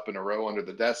lined up in a row under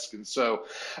the desk. And so,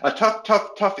 a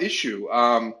tough issue.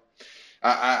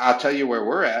 I'll tell you where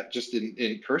we're at just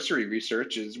in cursory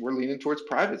research is we're leaning towards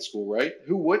private school, right?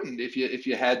 Who wouldn't if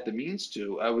you had the means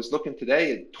to? I was looking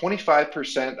today,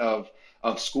 25% of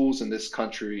schools in this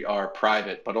country are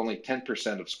private, but only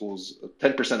 10% of schools,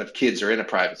 10% of kids are in a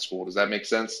private school. Does that make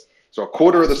sense? So a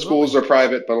quarter of the Absolutely. schools are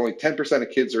private, but only 10% of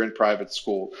kids are in private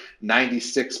school.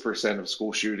 96% of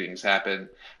school shootings happen,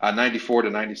 94 to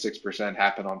 96%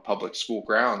 happen on public school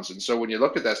grounds. And so when you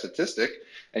look at that statistic,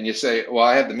 and you say, well,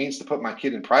 I have the means to put my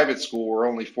kid in private school where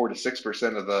only 4 to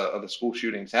 6% of the school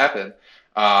shootings happen.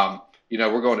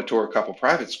 We're going to tour a couple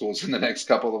private schools in the next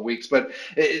couple of weeks, but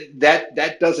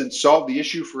that doesn't solve the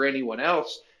issue for anyone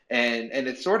else. And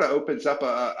it sort of opens up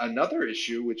another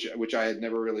issue, which I had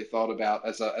never really thought about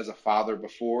as a father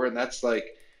before, and that's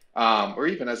like, or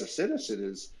even as a citizen,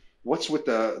 is what's with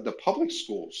the public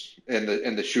schools and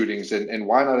the shootings and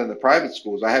why not in the private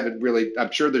schools? I haven't really,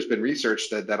 I'm sure there's been research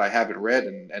that I haven't read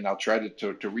and I'll try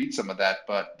to read some of that,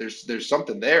 but there's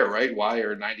something there, right? Why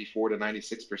are 94 to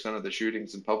 96% of the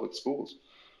shootings in public schools?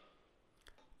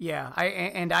 Yeah,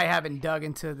 I haven't dug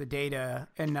into the data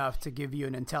enough to give you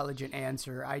an intelligent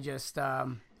answer. I just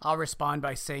I'll respond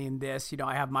by saying this.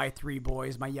 I have my three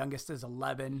boys. My youngest is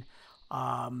 11.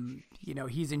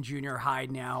 He's in junior high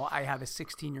now. I have a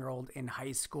 16-year-old in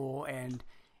high school, and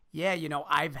yeah,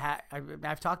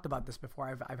 I've talked about this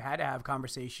before. I've had to have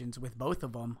conversations with both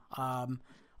of them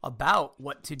about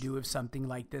what to do if something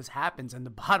like this happens. And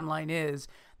the bottom line is,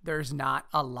 there's not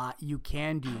a lot you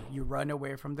can do. You run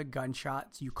away from the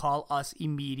gunshots. You call us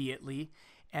immediately.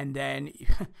 And then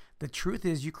the truth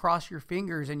is, you cross your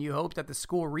fingers and you hope that the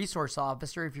school resource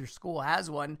officer, if your school has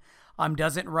one,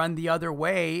 doesn't run the other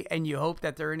way. And you hope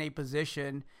that they're in a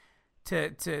position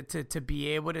to be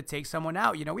able to take someone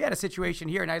out. We had a situation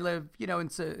here, and I live,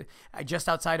 just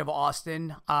outside of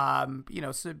Austin,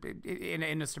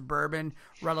 in a suburban,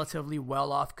 relatively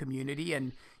well-off community.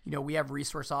 And, we have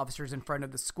resource officers in front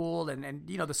of the school, and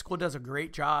the school does a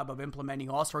great job of implementing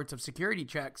all sorts of security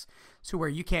checks, so where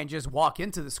you can't just walk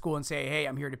into the school and say, hey,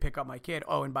 I'm here to pick up my kid.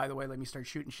 Oh, and by the way, let me start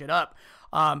shooting shit up.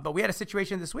 But we had a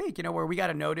situation this week, where we got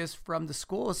a notice from the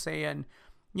school saying,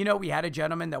 we had a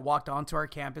gentleman that walked onto our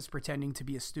campus pretending to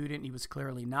be a student. He was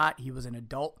clearly not. He was an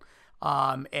adult.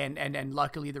 And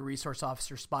luckily the resource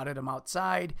officer spotted him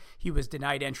outside. He was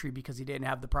denied entry because he didn't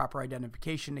have the proper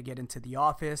identification to get into the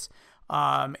office.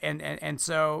 And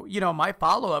so, my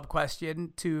follow-up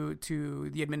question to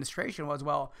the administration was,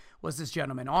 well, was this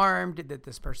gentleman armed? Did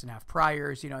this person have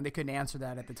priors? And they couldn't answer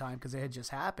that at the time because it had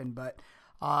just happened. But,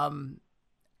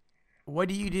 what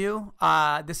do you do?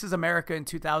 This is America in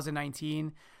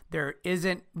 2019.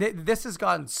 This has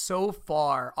gone so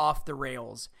far off the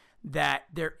rails that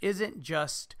there isn't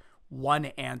just one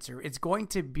answer. It's going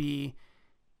to be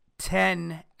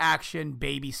 10 action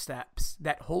baby steps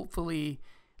that hopefully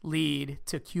lead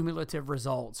to cumulative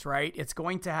results, right? It's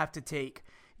going to have to take,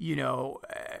 a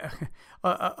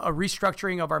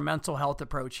restructuring of our mental health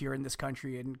approach here in this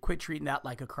country and quit treating that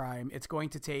like a crime. It's going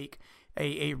to take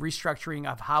a restructuring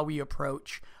of how we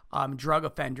approach drug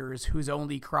offenders whose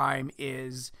only crime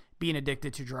is being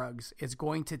addicted to drugs. It's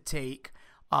going to take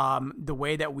the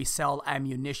way that we sell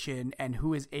ammunition and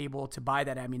who is able to buy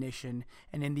that ammunition,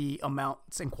 and in the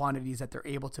amounts and quantities that they're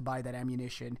able to buy that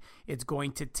ammunition. It's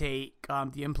going to take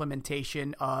the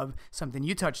implementation of something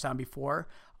you touched on before,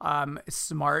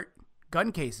 smart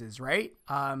gun cases, right?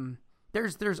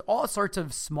 There's all sorts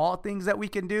of small things that we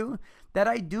can do that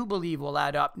I do believe will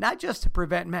add up, not just to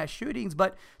prevent mass shootings,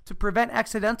 but to prevent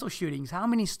accidental shootings. How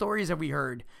many stories have we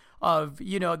heard of, the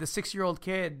 6-year-old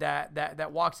kid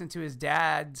that walks into his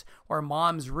dad's or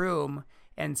mom's room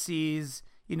and sees,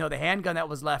 the handgun that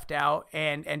was left out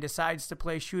and decides to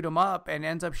play shoot 'em up and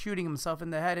ends up shooting himself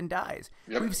in the head and dies.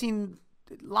 Yep. We've seen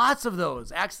lots of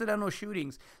those accidental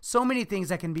shootings, so many things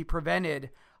that can be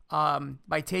prevented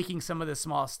by taking some of the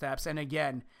small steps. And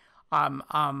again, I'm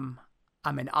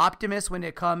an optimist when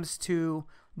it comes to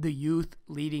the youth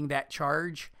leading that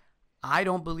charge. I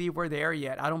don't believe we're there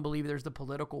yet. I don't believe there's the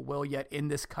political will yet in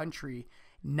this country,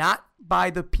 not by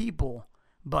the people,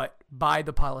 but by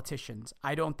the politicians.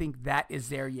 I don't think that is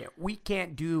there yet. We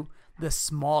can't do the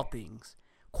small things.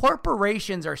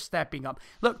 Corporations are stepping up.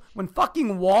 Look, when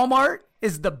fucking Walmart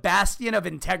is the bastion of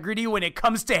integrity when it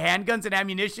comes to handguns and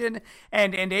ammunition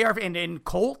and AR and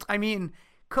Colt, I mean,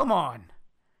 come on.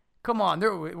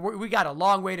 We got a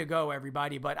long way to go,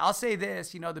 everybody. But I'll say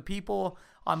this, the people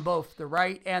on both the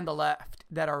right and the left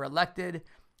that are elected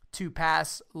to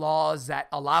pass laws that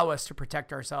allow us to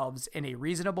protect ourselves in a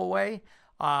reasonable way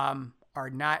are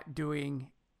not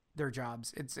doing their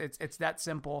jobs. It's that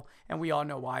simple, and we all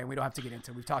know why, and we don't have to get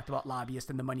into it. We've talked about lobbyists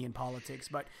and the money in politics,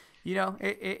 but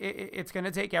it's going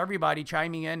to take everybody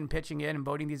chiming in and pitching in and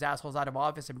voting these assholes out of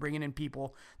office and bringing in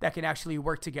people that can actually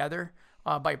work together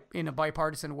in a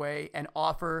bipartisan way and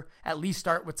at least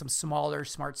start with some smaller,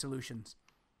 smart solutions.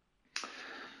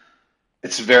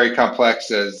 It's very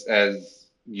complex, as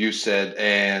you said,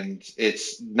 and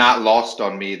it's not lost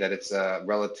on me that it's a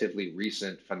relatively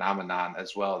recent phenomenon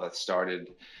as well that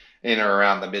started in or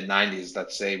around the mid-90s,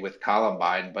 let's say, with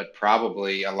Columbine, but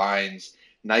probably aligns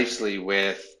nicely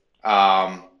with,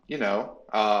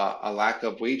 a lack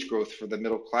of wage growth for the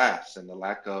middle class and the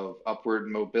lack of upward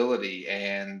mobility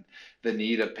and the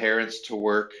need of parents to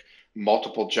work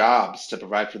multiple jobs to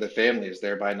provide for their families,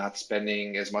 thereby not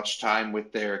spending as much time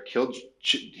with their children.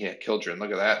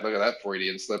 Look at that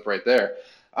Freudian slip right there.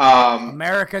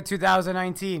 America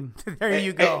 2019. There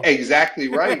you go. Exactly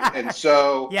right. And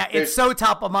so yeah, it's so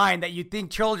top of mind that you think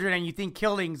children and you think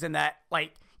killings and that,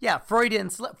 like, yeah, Freudian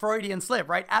slip,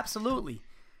 right? Absolutely.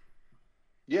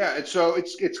 Yeah, and so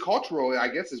it's cultural, I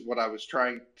guess, is what I was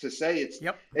trying to say.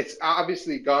 It's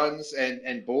obviously guns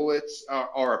and bullets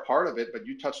are a part of it, but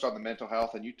you touched on the mental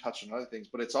health and you touched on other things.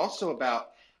 But it's also about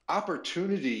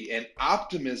opportunity and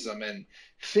optimism and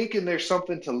thinking there's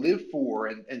something to live for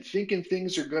and thinking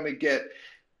things are going to get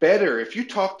better. If you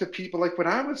talk to people like when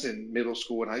I was in middle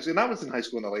school and high school, and I was in high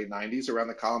school in the late 90s around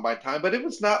the Columbine time, but it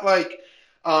was not like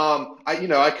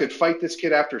I could fight this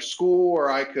kid after school or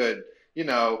I could, I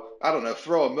don't know,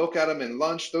 throw a milk at him in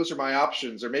lunch. Those are my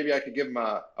options. Or maybe I could give him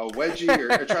a wedgie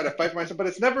or try to fight for myself. But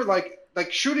it's never like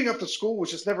shooting up the school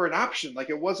was just never an option. Like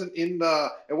it wasn't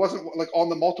like on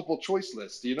the multiple choice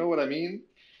list. Do you know what I mean?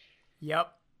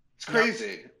 Yep. It's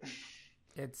crazy.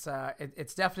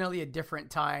 It's definitely a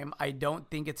different time. I don't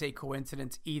think it's a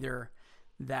coincidence either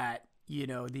that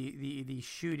the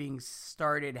shootings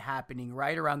started happening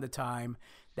right around the time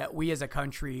that we as a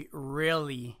country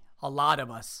really, a lot of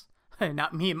us,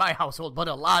 not me and my household, but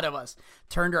a lot of us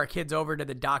turned our kids over to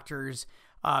the doctors,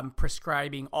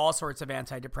 prescribing all sorts of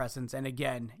antidepressants. And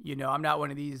again, I'm not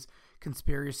one of these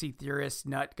conspiracy theorist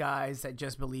nut guys that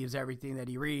just believes everything that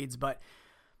he reads, but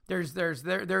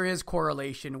there is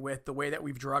correlation with the way that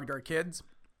we've drugged our kids.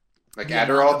 Like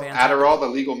Adderall, the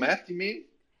legal meth, you mean?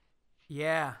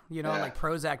 Yeah, like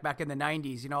Prozac back in the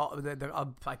 90s.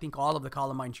 I think all of the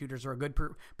Columbine shooters, or a good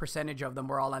percentage of them,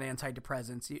 were all on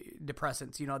antidepressants.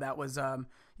 That was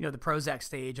the Prozac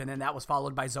stage, and then that was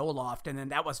followed by Zoloft, and then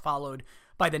that was followed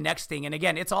by the next thing. And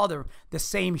again, it's all the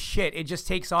same shit. It just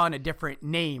takes on a different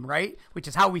name, right? Which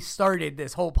is how we started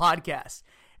this whole podcast,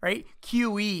 right?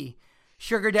 QE.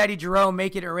 Sugar Daddy Jerome,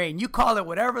 making it rain. You call it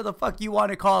whatever the fuck you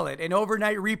want to call it. An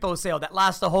overnight repo sale that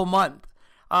lasts a whole month.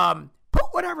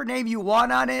 Put whatever name you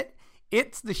want on it.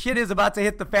 The shit is about to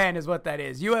hit the fan is what that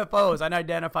is. UFOs,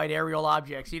 unidentified aerial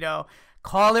objects,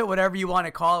 call it whatever you want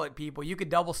to call it, people. You could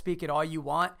double speak it all you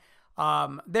want.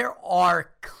 There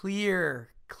are clear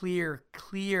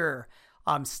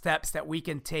steps that we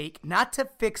can take, not to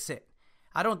fix it.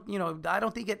 I don't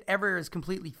think it ever is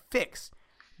completely fixed,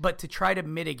 but to try to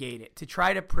mitigate it, to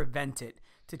try to prevent it,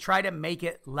 to try to make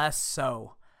it less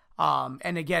so.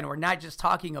 And again, we're not just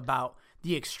talking about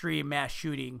the extreme mass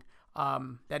shooting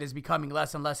that is becoming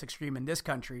less and less extreme in this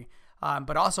country,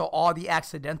 but also all the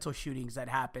accidental shootings that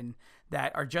happen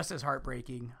that are just as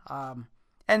heartbreaking.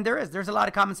 And there's a lot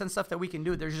of common sense stuff that we can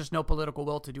do. There's just no political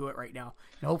will to do it right now.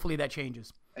 And hopefully that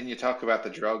changes. And you talk about the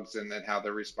drugs and how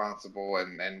they're responsible,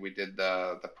 and we did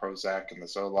the Prozac and the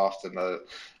Zoloft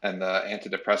and the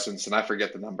antidepressants, and I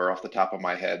forget the number off the top of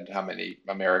my head how many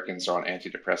Americans are on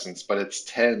antidepressants, but it's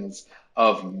tens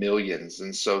of millions,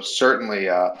 and so certainly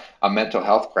a mental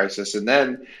health crisis, and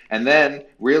then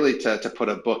really to put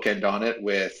a bookend on it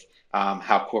with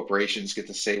how corporations get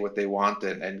to say what they want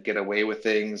and get away with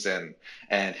things, and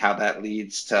how that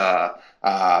leads to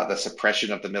the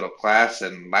suppression of the middle class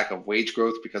and lack of wage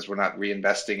growth because we're not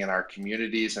reinvesting in our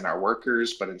communities and our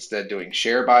workers, but instead doing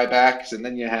share buybacks. And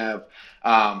then you have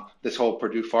this whole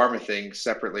Purdue Pharma thing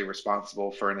separately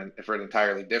responsible for an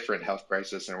entirely different health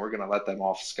crisis, and we're going to let them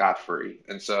off scot-free.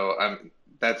 And so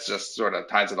that's just sort of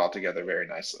ties it all together very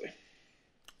nicely.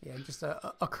 Yeah, just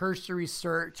a cursory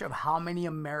search of how many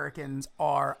Americans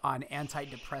are on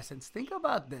antidepressants. Think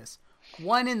about this.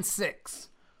 1 in 6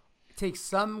 takes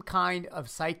some kind of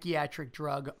psychiatric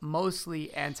drug, mostly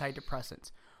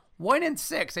antidepressants. 1 in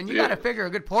 6, and you got to figure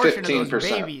a good portion of those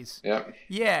babies. Yep.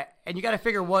 Yeah, and you got to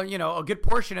figure a good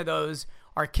portion of those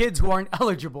are kids who aren't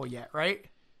eligible yet, right?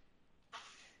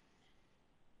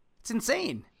 It's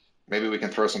insane. Maybe we can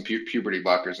throw some puberty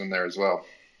blockers in there as well.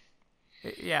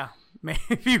 Yeah,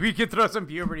 maybe we could throw some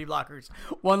puberty blockers.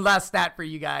 One last stat for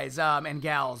you guys and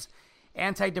gals.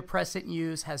 Antidepressant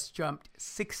use has jumped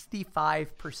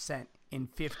 65% in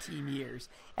 15 years.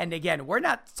 And again, we're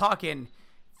not talking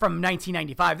from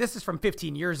 1995. This is from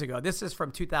 15 years ago. This is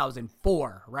from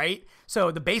 2004, right? So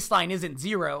the baseline isn't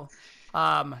zero.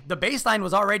 The baseline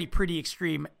was already pretty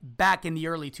extreme back in the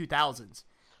early 2000s.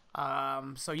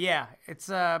 So yeah, it's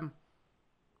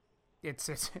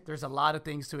there's a lot of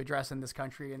things to address in this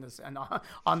country and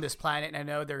on this planet. And I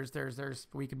know there's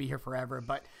we could be here forever,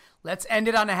 but let's end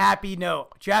it on a happy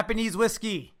note. Japanese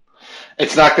whiskey.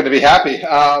 It's not going to be happy.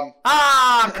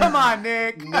 Come on,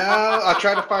 Nick. No, I'll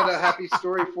try to find a happy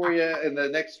story for you in the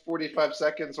next 45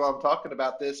 seconds while I'm talking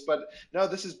about this. But no,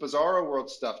 this is Bizarro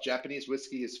World stuff. Japanese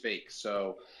whiskey is fake.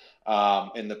 So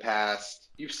in the past,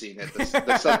 you've seen it. The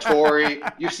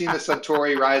Suntory, you've seen the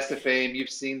Suntory rise to fame.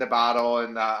 You've seen the bottle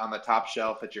on the top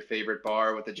shelf at your favorite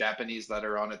bar with the Japanese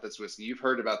letter on it that's whiskey. You've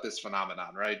heard about this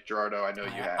phenomenon, right, Gerardo? I know you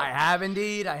have. I have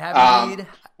indeed.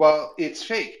 Well, it's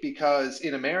fake because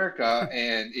in America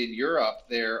and in Europe,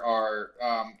 there are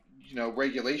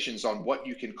regulations on what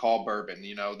you can call bourbon.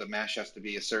 The mash has to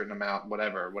be a certain amount,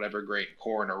 whatever grain,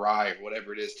 corn or rye, or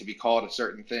whatever it is, to be called a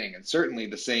certain thing. And certainly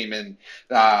the same in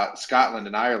Scotland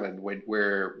and Ireland,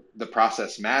 where the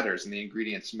process matters and the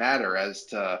ingredients matter as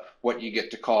to what you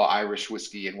get to call Irish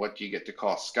whiskey and what you get to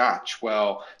call Scotch.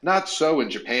 Well, not so in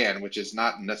Japan, which is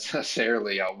not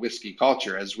necessarily a whiskey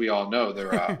culture. As we all know,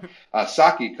 they're a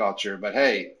sake culture. But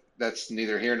hey, that's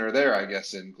neither here nor there, I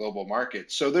guess, in global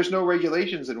markets. So there's no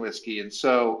regulations in whiskey, and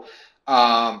so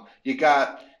you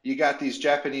got these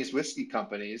Japanese whiskey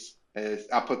companies.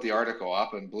 I'll put the article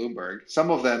up in Bloomberg.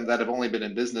 Some of them that have only been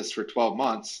in business for 12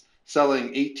 months,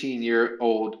 selling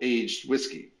 18-year-old aged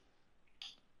whiskey.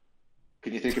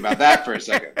 Can you think about that for a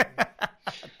second? What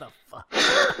the fuck?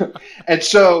 And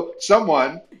so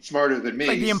someone smarter than me,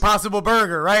 like the Impossible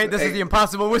Burger, right? This is the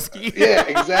Impossible Whiskey. Yeah,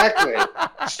 exactly.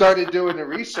 Started doing the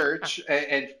research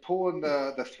and pulling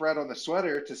the thread on the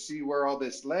sweater to see where all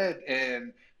this led,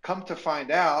 and come to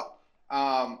find out,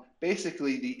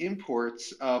 basically the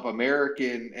imports of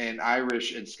American and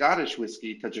Irish and Scottish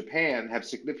whiskey to Japan have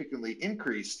significantly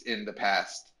increased in the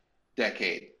past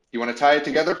decade. You want to tie it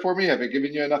together for me? Have I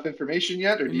given you enough information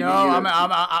yet? Or do you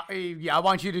I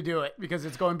want you to do it because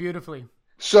it's going beautifully.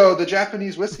 So the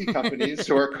Japanese whiskey companies,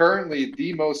 who are currently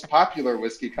the most popular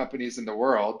whiskey companies in the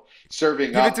world, Give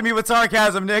it to me with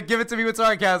sarcasm, Nick. Give it to me with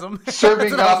sarcasm. That's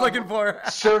what I was looking for.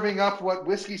 Serving up what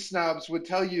whiskey snobs would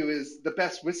tell you is the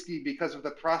best whiskey because of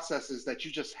the processes that you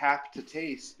just have to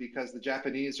taste, because the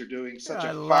Japanese are doing such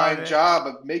a fine job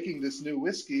of making this new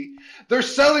whiskey. They're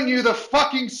selling you the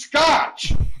fucking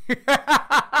Scotch.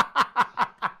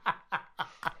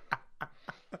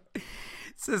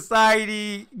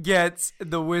 Society gets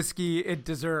the whiskey it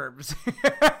deserves.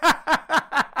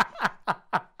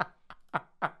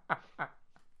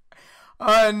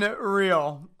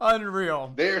 Unreal.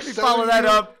 They are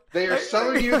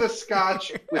selling you the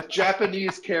Scotch with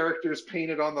Japanese characters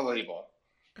painted on the label.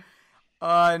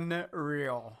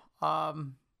 Unreal.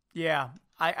 Yeah,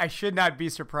 I should not be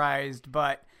surprised,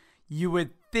 but you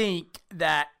would think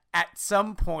that at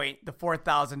some point the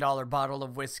 $4,000 bottle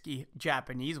of whiskey,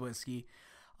 Japanese whiskey,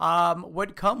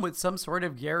 would come with some sort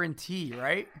of guarantee,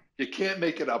 right? You can't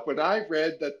make it up. When I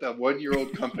read that the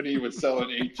 1-year-old company was selling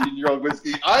 18-year-old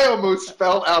whiskey, I almost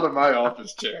fell out of my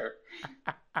office chair.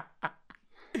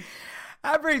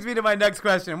 That brings me to my next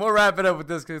question. We'll wrap it up with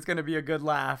this because it's going to be a good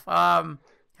laugh.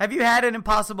 Have you had an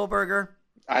Impossible Burger?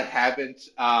 I haven't.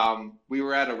 We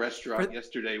were at a restaurant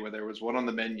yesterday where there was one on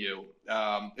the menu.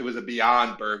 It was a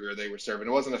Beyond Burger they were serving.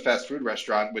 It wasn't a fast food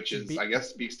restaurant, which is, I guess,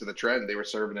 speaks to the trend. They were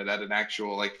serving it at an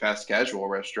actual fast casual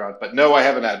restaurant. But no, I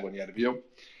haven't had one yet. Have you?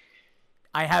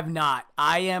 I have not.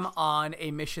 I am on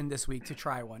a mission this week to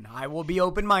try one. I will be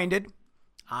open-minded.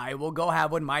 I will go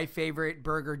have one. My favorite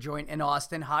burger joint in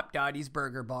Austin, Hop Dottie's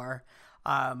Burger Bar,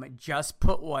 just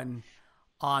put one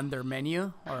on their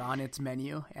menu, or on its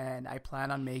menu, and I plan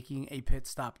on making a pit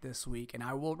stop this week, and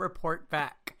I will report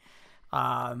back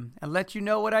and let you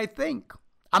know what I think.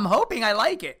 I'm hoping I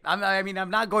like it. I'm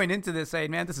not going into this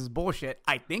saying, man, this is bullshit.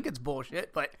 I think it's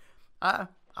bullshit, but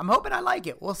I'm hoping I like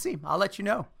it. We'll see. I'll let you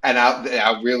know. And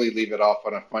I'll really leave it off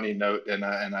on a funny note and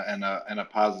a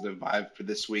positive vibe for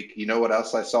this week. You know what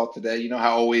else I saw today? You know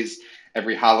how always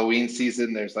every Halloween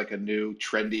season there's a new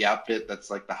trendy outfit that's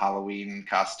the Halloween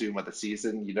costume of the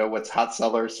season. You know what's hot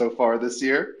seller so far this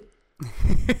year?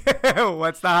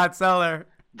 What's the hot seller?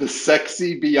 The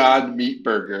sexy Beyond Meat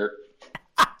Burger.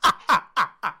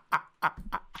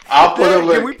 I'll put a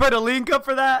link. Can we put a link up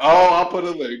for that? Oh, I'll put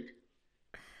a link.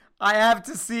 I have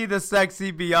to see the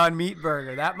sexy Beyond Meat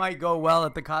Burger. That might go well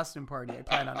at the costume party I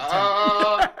plan on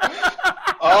attending.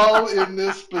 All in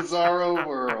this bizarro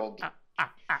world.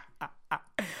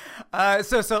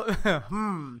 So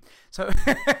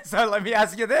let me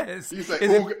ask you this: Is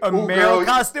it a male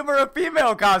costume or a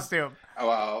female costume?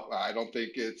 Well, I don't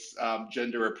think it's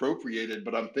gender appropriated,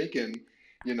 but I'm thinking,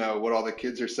 what all the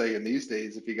kids are saying these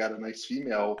days. If you got a nice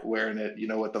female wearing it, you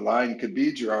know what the line could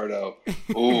be, Gerardo.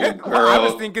 Oh, girl. Well, I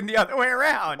was thinking the other way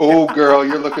around. Oh, girl,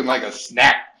 you're looking like a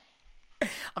snack.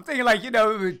 I'm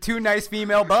thinking two nice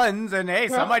female buns, and hey,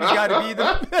 somebody's got to be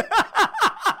the.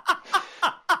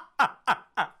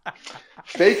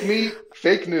 Fake meat,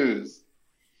 fake news.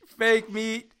 Fake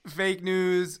meat, fake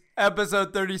news.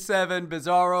 Episode 37,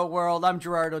 Bizarro World. I'm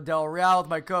Gerardo Del Real with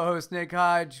my co-host Nick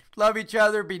Hodge. Love each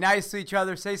other. Be nice to each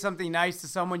other. Say something nice to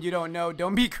someone you don't know.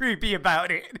 Don't be creepy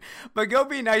about it. But go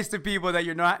be nice to people that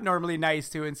you're not normally nice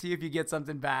to and see if you get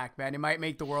something back, man. It might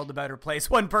make the world a better place.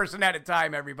 One person at a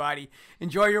time, everybody.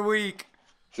 Enjoy your week.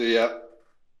 See ya.